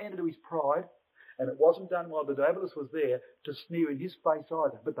done to pander to his pride, and it wasn't done while the Diabolus was there to sneer in his face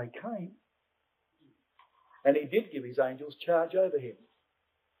either. But they came. And he did give his angels charge over him.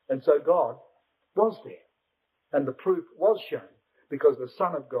 And so God was there. And the proof was shown because the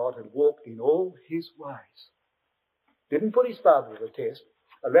Son of God had walked in all his ways. Didn't put his Father to the test,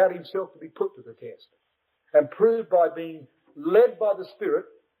 allowed himself to be put to the test. And proved by being led by the Spirit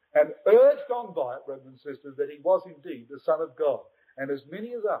and urged on by it, brothers and sisters, that he was indeed the Son of God. And as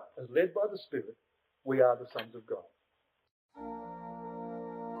many as us, as led by the Spirit, we are the sons of God.